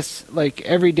like this, like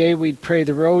every day we'd pray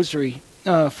the rosary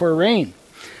for rain.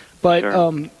 But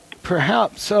sure.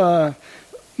 Perhaps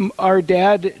our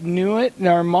dad knew it and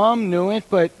our mom knew it,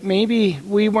 but maybe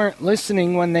we weren't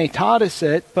listening when they taught us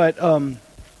it. But,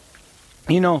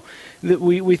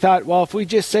 we thought, well, if we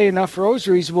just say enough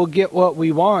rosaries, we'll get what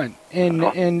we want.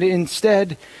 And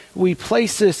instead, we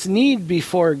place this need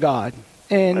before God.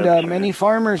 And many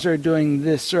farmers are doing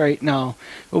this right now.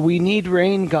 We need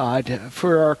rain, God,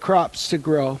 for our crops to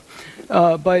grow.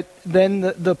 But then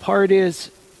the part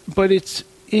is, but it's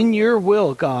in your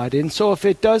will, God. And so if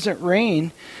it doesn't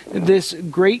rain, this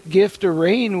great gift of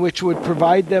rain, which would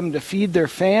provide them to feed their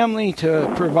family, to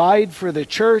provide for the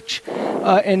church,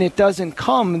 and it doesn't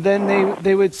come, then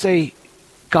they would say,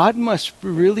 God must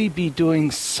really be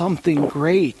doing something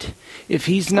great. If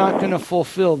he's not going to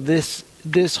fulfill this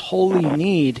holy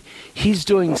need, he's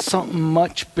doing something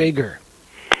much bigger.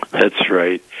 That's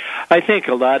right. I think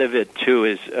a lot of it, too,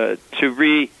 is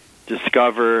to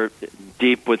rediscover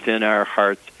deep within our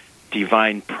hearts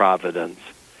divine providence,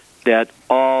 that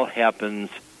all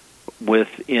happens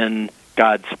within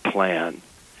God's plan.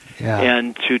 Yeah.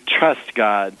 And to trust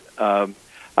God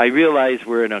I realize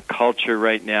we're in a culture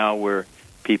right now where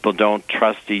people don't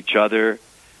trust each other.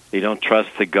 They don't trust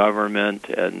the government,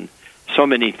 and so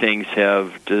many things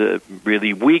have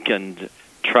really weakened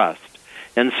trust.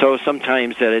 And so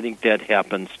sometimes I think that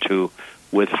happens too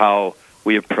with how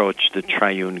we approach the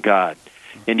triune God.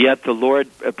 And yet the Lord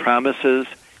promises,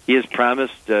 He has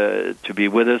promised to be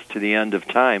with us to the end of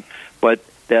time, but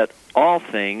that all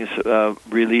things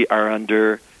really are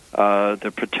under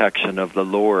the protection of the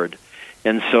Lord.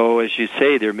 And so, as you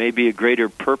say, there may be a greater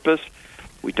purpose.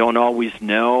 We don't always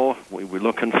know. We're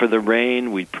looking for the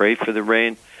rain. We pray for the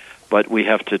rain. But we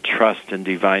have to trust in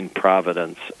divine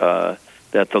providence that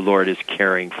the Lord is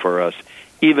caring for us,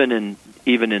 even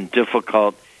in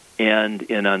difficult and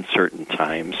in uncertain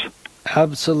times.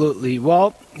 Absolutely.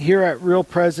 Well, here at Real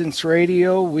Presence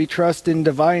Radio, we trust in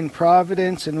divine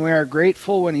providence, and we are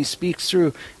grateful when He speaks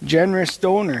through generous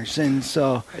donors. And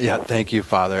so, yeah, thank you,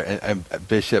 Father. And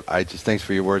Bishop, thanks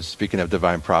for your words. Speaking of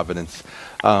divine providence,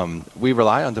 we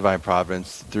rely on divine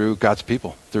providence through God's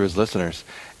people, through His listeners.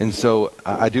 And so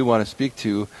I do want to speak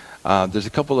to, there's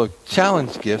a couple of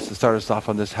challenge gifts to start us off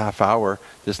on this half hour.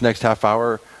 This next half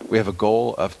hour, we have a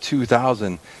goal of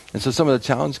 2,000. And so some of the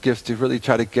challenge gifts to really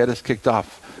try to get us kicked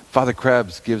off. Father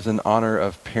Krebs gives in honor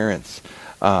of parents.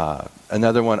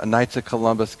 Another one, a Knights of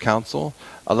Columbus Council.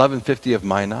 1150 of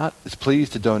Minot is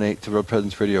pleased to donate to Real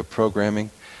Presence Radio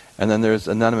programming. And then there's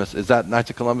Anonymous. Is that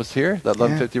Knights of Columbus here? That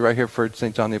 1150 right here for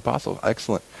St. John the Apostle?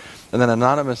 Excellent. And then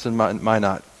Anonymous in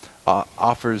Minot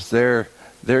offers their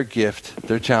gift,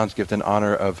 their challenge gift in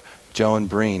honor of Joan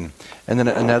Breen. And then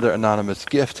another anonymous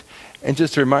gift. And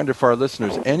just a reminder for our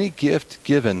listeners, any gift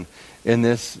given in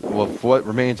this, what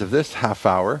remains of this half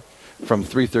hour from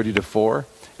 3:30 to 4,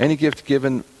 any gift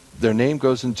given, their name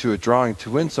goes into a drawing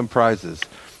to win some prizes.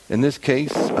 In this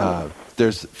case,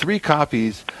 there's 3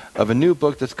 copies of a new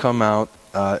book that's come out.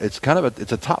 It's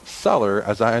a top seller,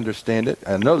 as I understand it.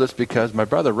 I know this because my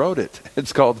brother wrote it.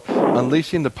 It's called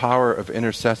Unleashing the Power of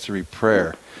Intercessory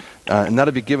Prayer. And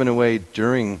that'll be given away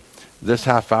during this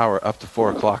half hour up to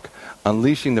 4 o'clock.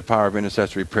 Unleashing the Power of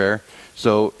Intercessory Prayer.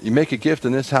 So you make a gift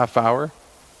in this half hour,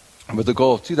 with the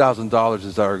goal of $2,000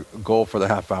 is our goal for the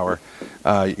half hour.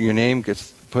 Your name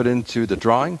gets put into the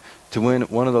drawing to win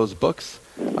one of those books.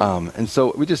 And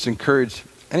so we just encourage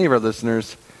any of our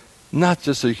listeners, not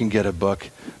just so you can get a book,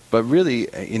 but really,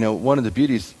 one of the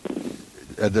beauties,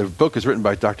 the book is written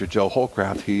by Dr. Joe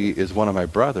Holcraft. He is one of my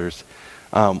brothers.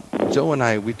 Joe and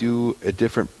I, we do a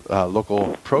different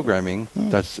local programming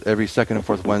that's every second and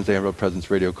fourth Wednesday on Real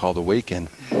Presence Radio called Awaken.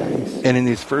 And in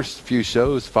these first few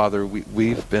shows, Father,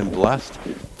 we've been blessed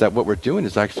that what we're doing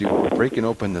is actually we're breaking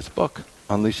open this book,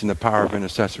 Unleashing the Power of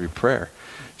Intercessory Prayer.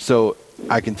 So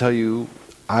I can tell you,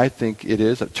 I think it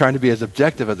is, trying to be as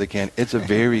objective as I can, it's a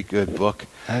very good book.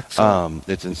 Excellent.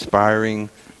 It's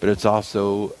inspiring, but it's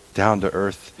also down to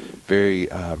earth, very,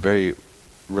 very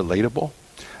relatable.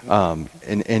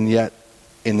 And yet,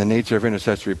 in the nature of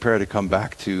intercessory prayer, to come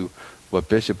back to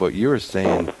what you were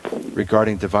saying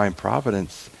regarding divine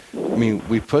providence, I mean,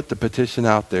 we put the petition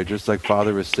out there, just like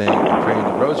Father was saying, and praying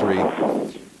the rosary,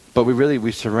 but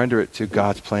we surrender it to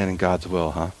God's plan and God's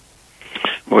will, huh?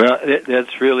 Well,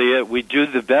 that's really it. We do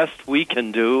the best we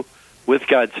can do with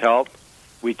God's help.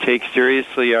 We take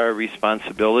seriously our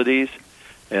responsibilities,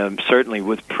 certainly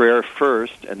with prayer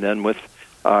first, and then with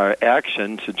our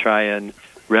action to try and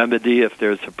remedy if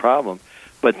there's a problem.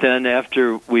 But then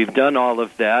after we've done all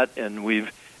of that and we've,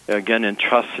 again,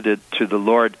 entrusted it to the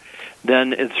Lord,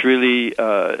 then it's really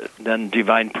then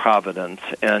divine providence.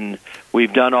 And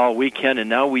we've done all we can, and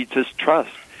now we just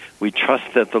trust. We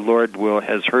trust that the Lord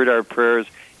has heard our prayers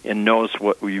and knows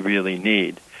what we really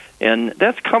need. And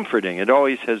that's comforting. It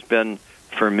always has been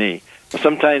for me.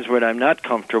 Sometimes when I'm not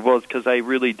comfortable, it's because I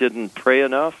really didn't pray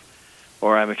enough,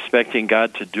 or I'm expecting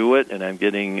God to do it, and I'm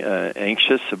getting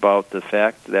anxious about the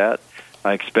fact that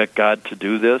I expect God to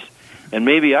do this. And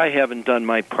maybe I haven't done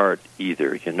my part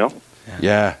either,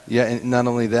 Yeah, and not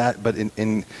only that, but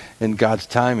in God's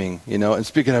timing, And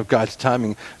speaking of God's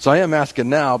timing, so I am asking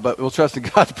now, but we'll trust in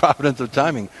God's providence of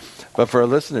timing. But for our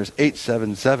listeners,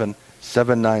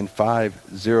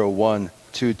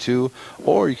 877-795-0122,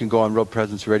 or you can go on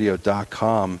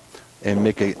realpresenceradio.com and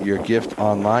make your gift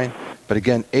online. But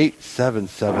again,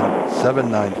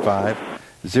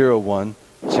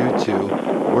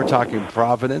 877-795-0122. We're talking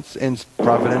providence and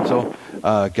providential.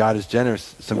 God is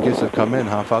generous. Some gifts have come in,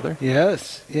 huh, Father?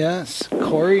 Yes.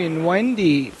 Corey and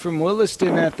Wendy from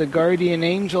Williston at the Guardian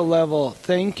Angel level.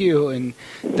 Thank you. And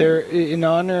they're in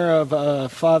honor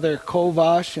of Father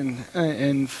Kovash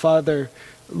and Father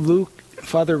Luke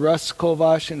Father Russ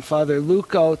Kovash and Father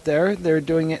Luke out there. They're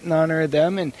doing it in honor of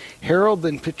them. And Harold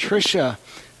and Patricia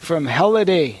from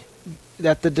Holiday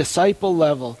at the disciple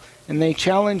level. And they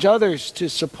challenge others to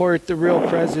support the Real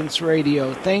Presence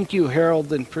Radio. Thank you,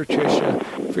 Harold and Patricia,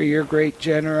 for your great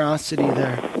generosity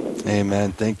there.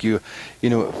 Amen. Thank you.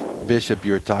 Bishop,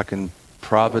 you're talking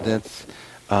providence.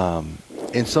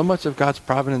 And so much of God's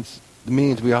providence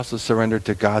means we also surrender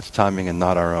to God's timing and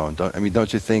not our own.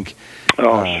 Don't you think?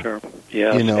 Sure.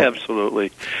 Yeah,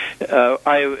 absolutely.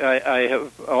 I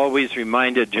have always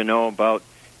reminded, about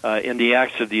in the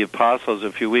Acts of the Apostles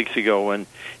a few weeks ago when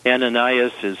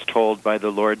Ananias is told by the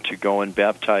Lord to go and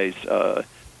baptize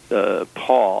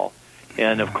Paul.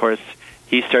 And, of course,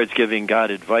 he starts giving God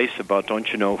advice about,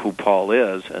 don't you know who Paul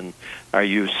is? And are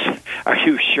you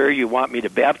sure you want me to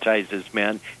baptize this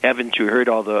man? Haven't you heard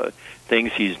all the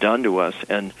things he's done to us?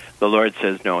 And the Lord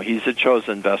says, no, he's a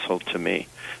chosen vessel to me.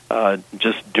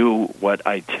 Just do what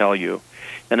I tell you.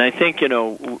 And I think,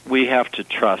 we have to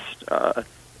trust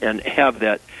and have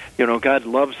that. God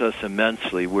loves us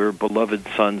immensely. We're beloved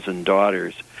sons and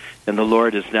daughters. And the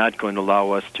Lord is not going to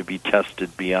allow us to be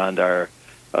tested beyond our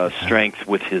strength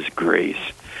with His grace.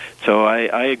 So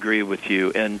I agree with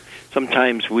you. And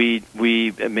sometimes we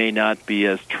may not be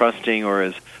as trusting or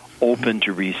as open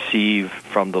to receive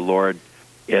from the Lord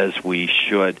as we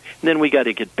should. And then we got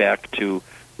to get back to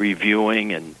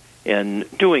reviewing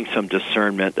and doing some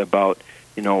discernment about,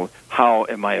 how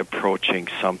am I approaching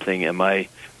something? Am I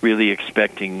really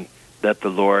expecting that the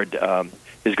Lord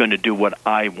is going to do what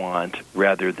I want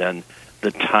rather than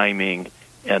the timing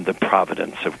and the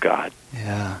providence of God?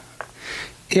 Yeah,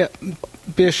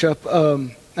 Bishop.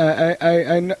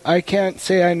 I can't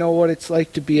say I know what it's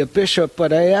like to be a bishop,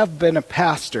 but I have been a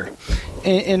pastor,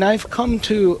 and I've come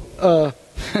to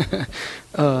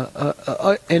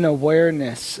an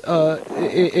awareness,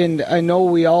 and I know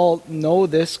we all know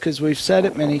this because we've said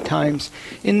it many times.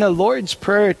 In the Lord's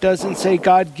Prayer, it doesn't say,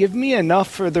 God, give me enough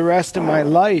for the rest of my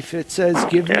life. It says,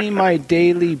 give me my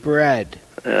daily bread.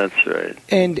 That's right.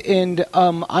 And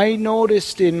I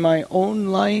noticed in my own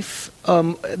life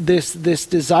this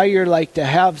desire like to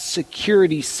have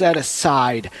security set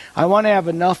aside. I want to have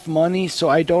enough money so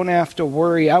I don't have to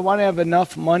worry. I want to have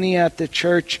enough money at the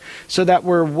church so that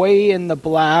we're way in the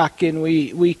black and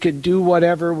we could do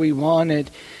whatever we wanted.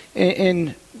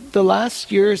 And the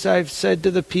last years I've said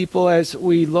to the people as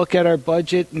we look at our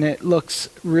budget and it looks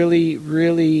really,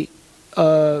 really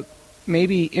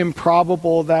maybe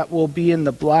improbable that we'll be in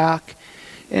the black.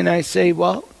 And I say,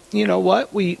 well, you know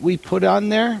what? We put on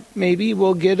there, maybe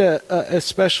we'll get a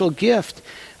special gift.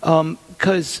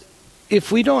 Because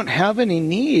if we don't have any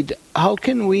need, how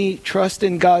can we trust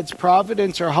in God's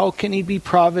providence, or how can He be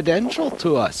providential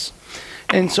to us?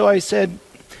 And so I said,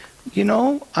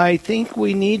 I think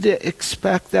we need to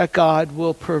expect that God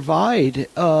will provide,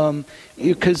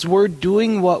 because we're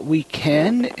doing what we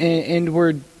can, and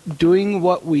we're doing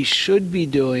what we should be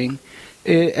doing,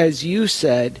 as you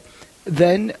said.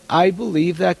 Then I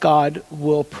believe that God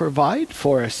will provide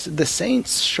for us. The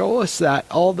saints show us that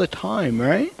all the time,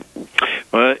 right?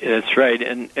 Well, that's right,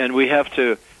 and we have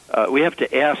to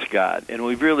ask God, and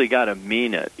we've really got to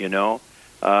mean it.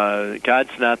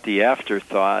 God's not the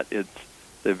afterthought; it's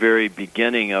the very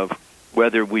beginning of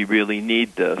whether we really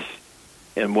need this,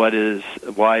 and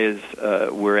why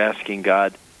we're asking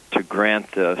God to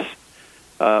grant this.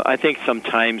 I think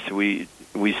sometimes we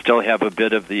still have a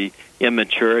bit of the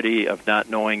immaturity of not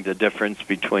knowing the difference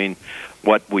between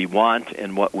what we want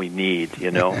and what we need,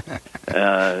 and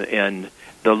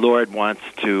the Lord wants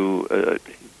to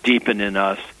deepen in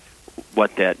us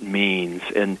what that means.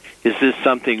 And is this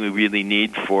something we really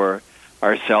need for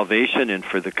our salvation and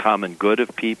for the common good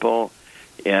of people,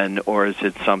 or is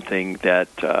it something that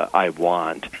I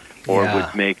want or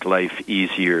would make life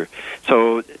easier?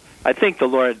 So I think the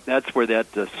Lord, that's where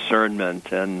that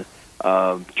discernment and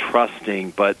trusting,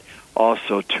 but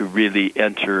also to really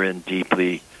enter in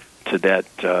deeply to that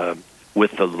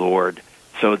with the Lord,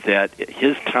 so that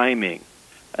His timing,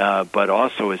 but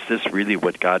also, is this really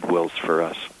what God wills for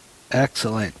us?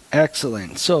 Excellent.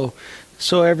 So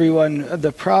everyone,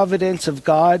 the providence of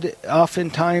God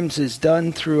oftentimes is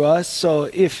done through us. So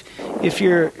if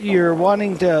you're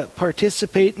wanting to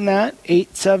participate in that,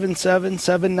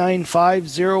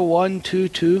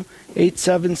 877-795-0122,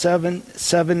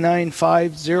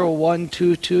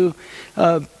 877-795-0122.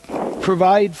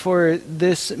 Provide for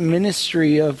this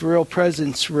ministry of Real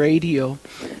Presence Radio.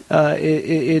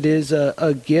 It is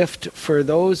a gift for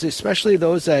those, especially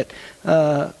those that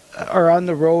are on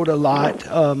the road a lot.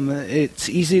 It's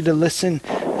easy to listen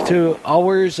to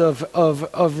hours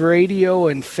of radio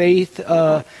and faith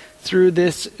through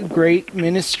this great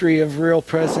ministry of Real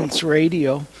Presence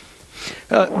Radio.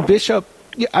 Bishop,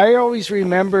 I always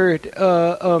remembered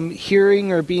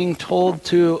hearing or being told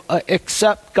to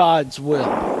accept God's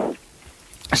will,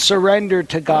 surrender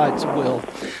to God's will.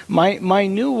 My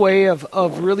new way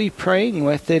of really praying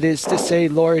with it is to say,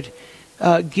 Lord,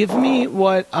 give me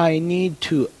what I need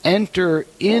to enter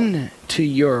into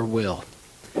your will.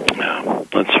 Yeah,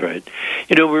 that's right.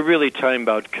 You know, we're really talking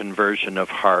about conversion of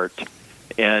heart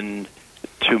and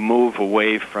to move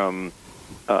away from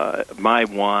my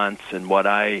wants and what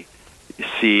I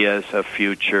see as a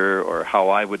future or how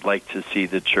I would like to see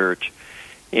the church,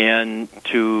 and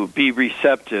to be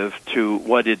receptive to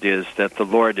what it is that the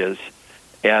Lord is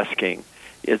asking.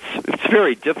 It's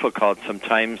very difficult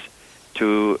sometimes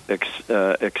to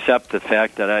accept the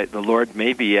fact that the Lord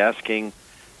may be asking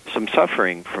some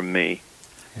suffering from me,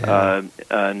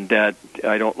 and that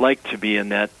I don't like to be in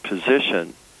that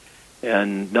position.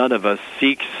 And none of us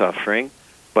seek suffering,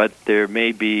 but there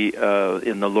may be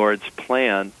in the Lord's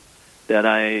plan that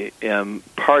I am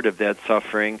part of that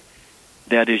suffering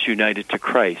that is united to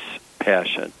Christ's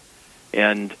passion.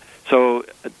 And so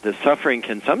the suffering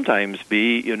can sometimes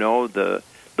be, you know, the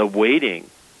waiting.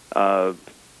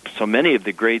 So many of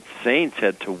the great saints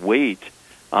had to wait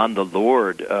on the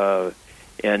Lord,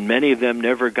 and many of them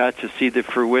never got to see the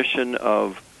fruition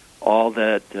of all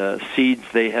that seeds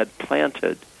they had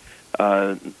planted.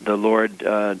 The Lord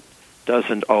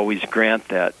doesn't always grant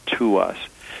that to us.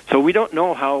 So we don't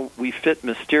know how we fit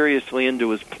mysteriously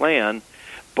into his plan,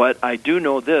 but I do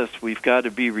know this: we've got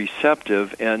to be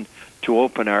receptive and to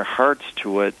open our hearts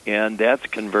to it, and that's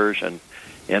conversion.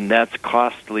 And that's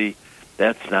costly.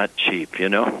 That's not cheap, you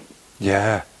know?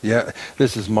 Yeah.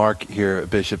 This is Mark here,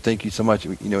 Bishop. Thank you so much.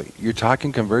 You know, you're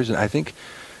talking conversion. I think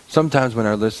sometimes when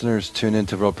our listeners tune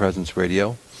into Real Presence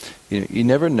Radio, you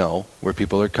never know where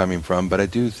people are coming from, but I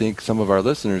do think some of our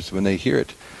listeners, when they hear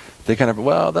it, they kind of,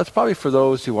 well, that's probably for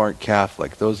those who aren't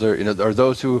Catholic. Those are, or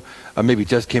those who maybe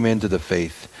just came into the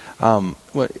faith. I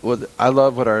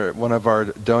love what one of our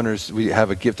donors, we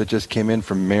have a gift that just came in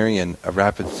from Marion of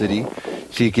Rapid City.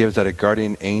 She gives at a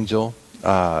guardian angel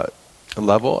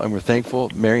level, and we're thankful.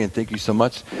 Marion, thank you so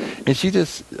much. And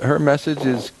her message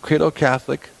is Cradle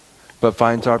Catholic, but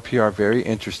finds RPR very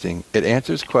interesting. It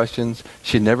answers questions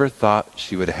she never thought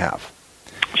she would have.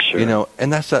 Sure. You know,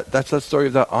 and that's that story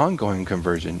of that ongoing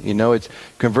conversion. You know,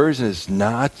 conversion is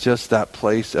not just that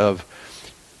place of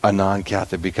a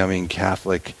non-Catholic becoming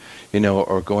Catholic, you know,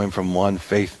 or going from one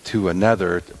faith to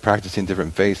another, practicing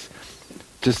different faiths.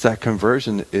 Just that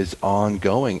conversion is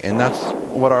ongoing, and that's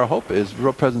what our hope is,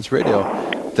 Real Presence Radio,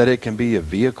 that it can be a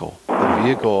vehicle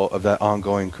of that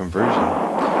ongoing conversion.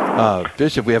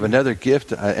 Bishop, we have another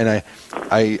gift, and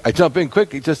I jump in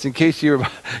quickly just in case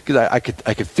because I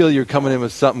could feel you're coming in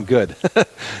with something good.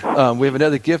 We have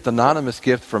another gift, anonymous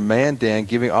gift from Mandan,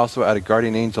 giving also at a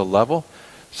guardian angel level.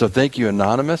 So thank you,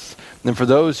 Anonymous. And for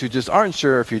those who just aren't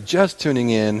sure, if you're just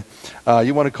tuning in,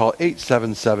 you want to call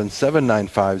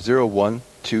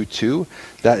 877-795-0122.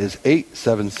 That is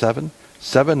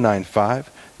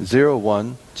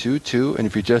 877-795-0122. And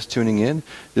if you're just tuning in,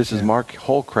 this is Mark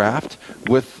Holcraft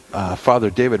with Father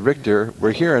David Richter.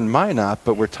 We're here in Minot,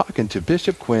 but we're talking to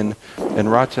Bishop Quinn in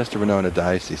Rochester, Winona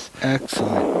Diocese.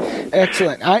 Excellent.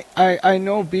 I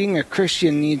know being a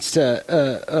Christian needs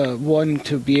to one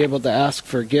to be able to ask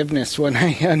forgiveness. When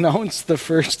I announced the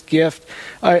first gift,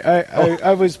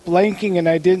 I was blanking and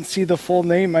I didn't see the full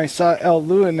name. I saw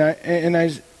L.U. and I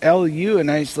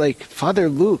was like, Father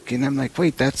Luke, and I'm like,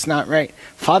 wait, that's not right.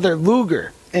 Father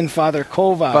Luger. And Father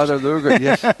Kovac. Father Luger,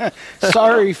 yes.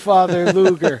 Sorry, Father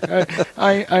Luger.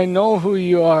 I know who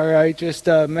you are. I just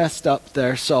messed up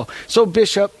there. So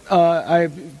Bishop, I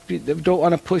don't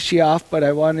want to push you off, but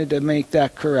I wanted to make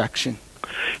that correction.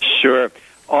 Sure.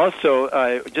 Also,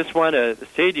 I just want to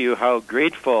say to you how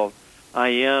grateful I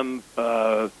am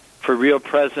for Real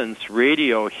Presence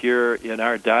Radio here in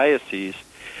our diocese.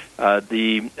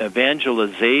 The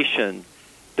evangelization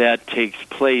that takes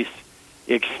place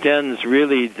extends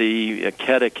really the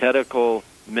catechetical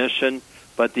mission,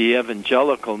 but the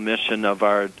evangelical mission of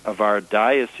our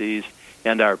diocese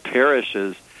and our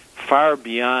parishes far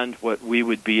beyond what we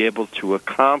would be able to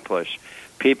accomplish.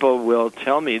 People will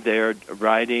tell me they're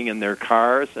riding in their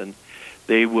cars and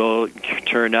they will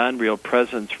turn on Real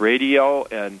Presence Radio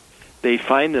and they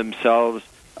find themselves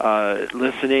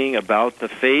listening about the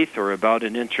faith or about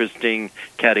an interesting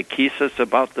catechesis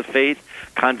about the faith,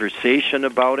 conversation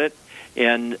about it.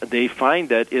 And they find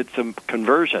that it's a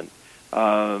conversion.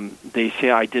 They say,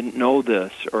 I didn't know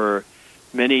this, or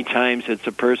many times it's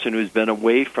a person who's been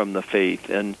away from the faith,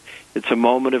 and it's a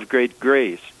moment of great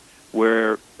grace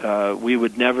where we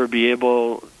would never be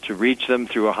able to reach them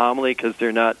through a homily because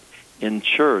they're not in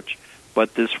church.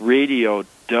 But this radio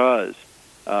does.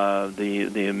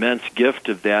 The immense gift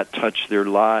of that touch their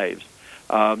lives.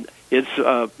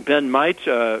 It's been my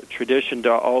tradition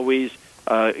to always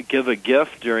give a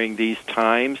gift during these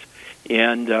times,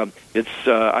 and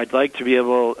I'd like to be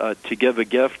able to give a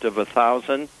gift of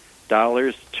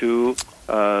 $1,000 to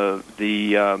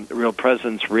the Real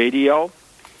Presence Radio.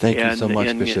 Thank you so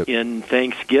much, Bishop. In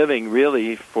Thanksgiving,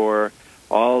 really, for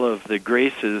all of the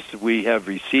graces we have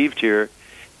received here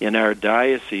in our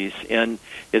diocese. And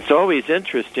it's always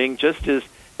interesting, just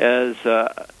as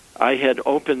I had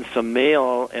opened some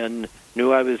mail and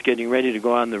knew I was getting ready to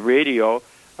go on the radio,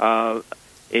 a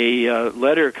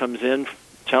letter comes in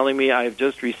telling me I've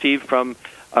just received from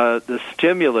the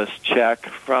stimulus check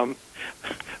from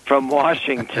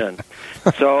Washington.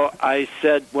 So I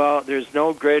said, well, there's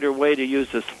no greater way to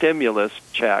use a stimulus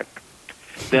check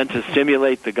than to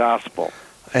stimulate the gospel.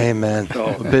 Amen.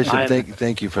 So Bishop,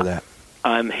 thank you for that.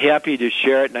 I'm happy to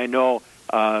share it, and I know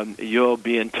you'll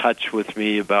be in touch with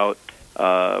me about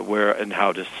where and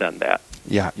how to send that.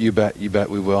 Yeah, you bet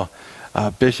we will.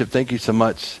 Bishop, thank you so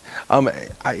much.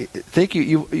 I thank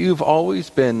you. You've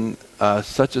always been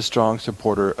such a strong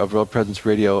supporter of Real Presence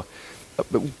Radio.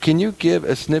 Can you give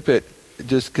a snippet,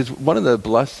 just because one of the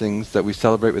blessings that we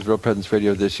celebrate with Real Presence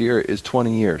Radio this year is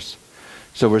 20 years.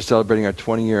 So we're celebrating our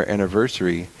 20-year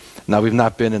anniversary. Now, we've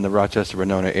not been in the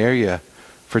Rochester-Winona area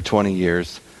for 20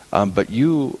 years, but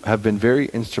you have been very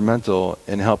instrumental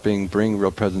in helping bring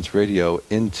Real Presence Radio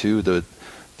into the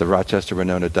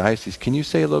Rochester-Winona Diocese. Can you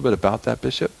say a little bit about that,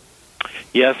 Bishop?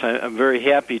 Yes, I'm very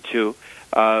happy to.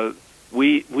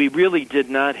 We really did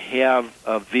not have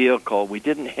a vehicle. We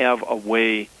didn't have a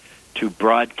way to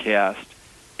broadcast,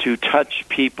 to touch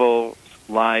people's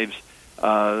lives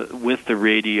with the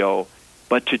radio,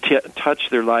 but to touch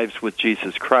their lives with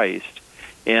Jesus Christ.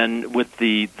 And with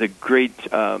the great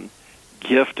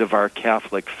gift of our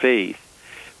Catholic faith,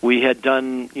 we had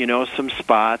done, some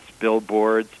spots,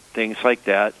 billboards, things like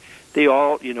that. They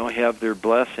all, have their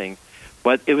blessing,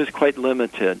 but it was quite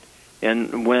limited.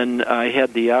 And when I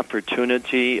had the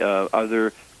opportunity,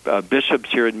 other bishops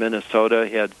here in Minnesota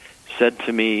had said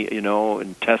to me,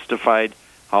 and testified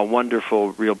how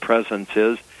wonderful Real Presence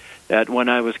is, that when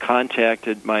I was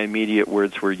contacted, my immediate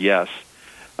words were yes.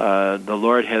 The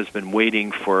Lord has been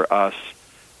waiting for us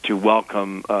to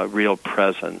welcome Real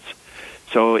Presence.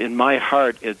 So in my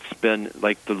heart, it's been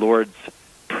like the Lord's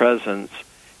presence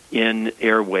in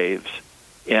airwaves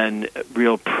and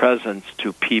Real Presence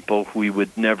to people we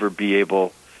would never be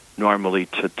able normally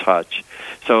to touch.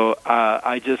 So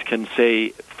I just can say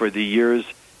for the years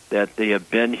that they have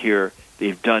been here,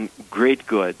 they've done great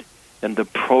good, and the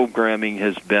programming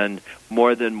has been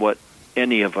more than what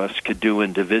any of us could do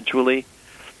individually,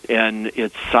 and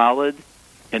it's solid,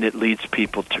 and it leads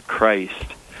people to Christ.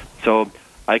 So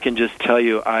I can just tell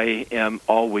you I am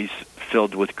always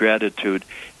filled with gratitude.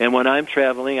 And when I'm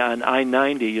traveling on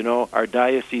I-90, our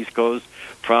diocese goes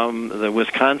from the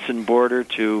Wisconsin border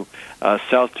to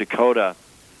South Dakota.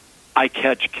 I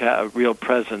catch Real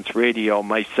Presence Radio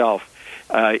myself.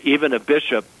 Even a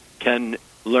bishop can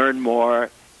learn more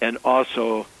and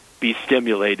also be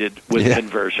stimulated with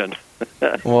conversion.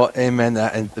 Well, amen.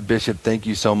 And the Bishop, thank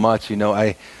you so much.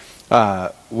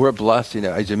 We're blessed.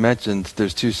 As you mentioned,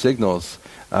 there's two signals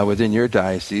within your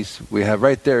diocese. We have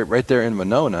right there in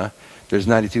Winona, there's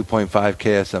 92.5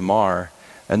 KSMR,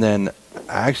 and then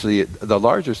actually the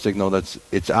larger signal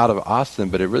it's out of Austin,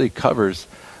 but it really covers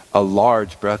a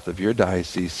large breadth of your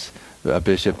diocese,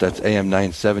 Bishop. That's AM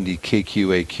 970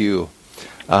 KQAQ.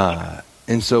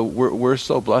 And so we're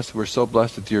so blessed. We're so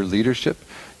blessed with your leadership,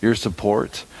 your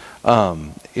support.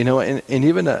 And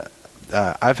even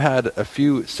I've had a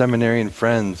few seminarian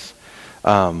friends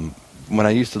when I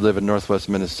used to live in northwest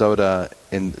Minnesota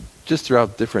and just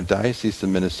throughout different dioceses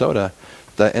in Minnesota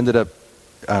that ended up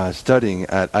studying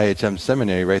at IHM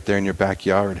Seminary right there in your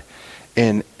backyard.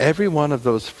 And every one of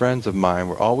those friends of mine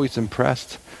were always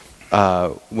impressed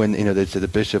when they'd say the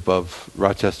Bishop of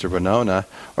Rochester Winona,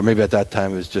 or maybe at that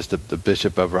time it was just the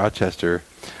Bishop of Rochester,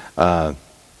 but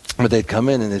they'd come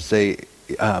in and they'd say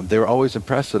they were always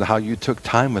impressed with how you took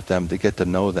time with them to get to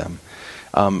know them.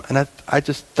 And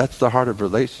that's the heart of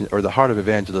relation, or the heart of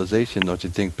evangelization, don't you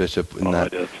think, Bishop?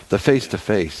 It is. The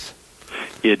face-to-face.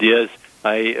 It is.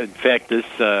 In fact, this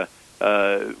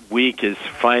week is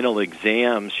final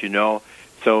exams,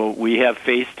 So we have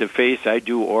face-to-face. I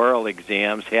do oral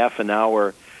exams, half an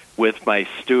hour with my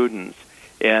students.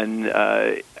 And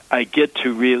I get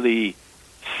to really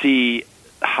see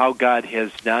how God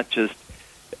has not just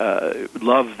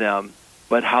loved them,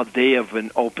 but how they have been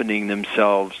opening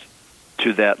themselves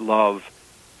to that love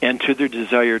and to their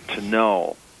desire to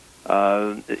know.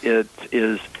 It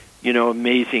is,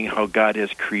 amazing how God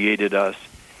has created us,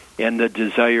 and the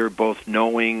desire, both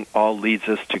knowing, all leads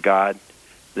us to God.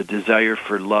 The desire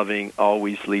for loving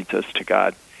always leads us to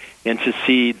God, and to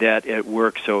see that at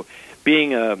work. So,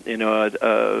 being a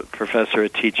professor, a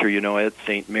teacher, at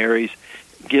St. Mary's,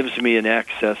 gives me an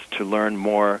access to learn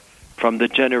more from the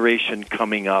generation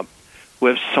coming up, who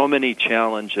have so many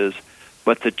challenges.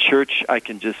 But the church, I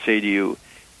can just say to you,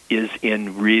 is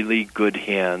in really good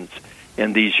hands.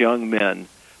 And these young men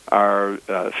are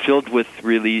filled with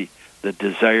really the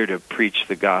desire to preach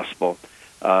the gospel.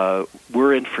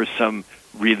 We're in for some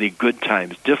really good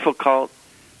times. Difficult,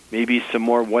 maybe some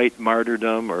more white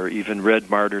martyrdom or even red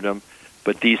martyrdom,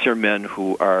 but these are men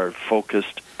who are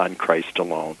focused on Christ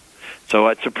alone. So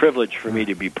it's a privilege for me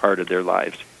to be part of their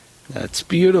lives. That's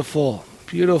beautiful.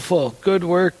 Beautiful. Good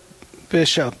work,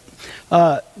 Bishop.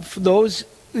 For those,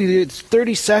 it's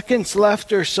 30 seconds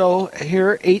left or so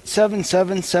here,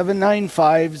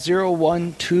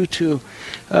 877-795-0122.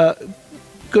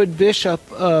 Good Bishop,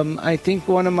 I think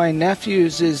one of my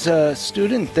nephews is a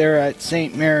student there at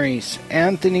St. Mary's.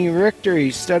 Anthony Richter,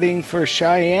 he's studying for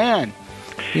Cheyenne.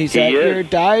 He's at your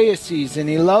diocese, and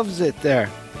he loves it there.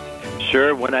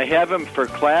 Sure. When I have him for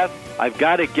class, I've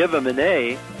got to give him an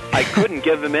A. I couldn't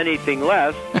give him anything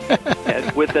less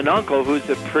with an uncle who's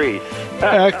a priest.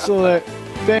 Excellent.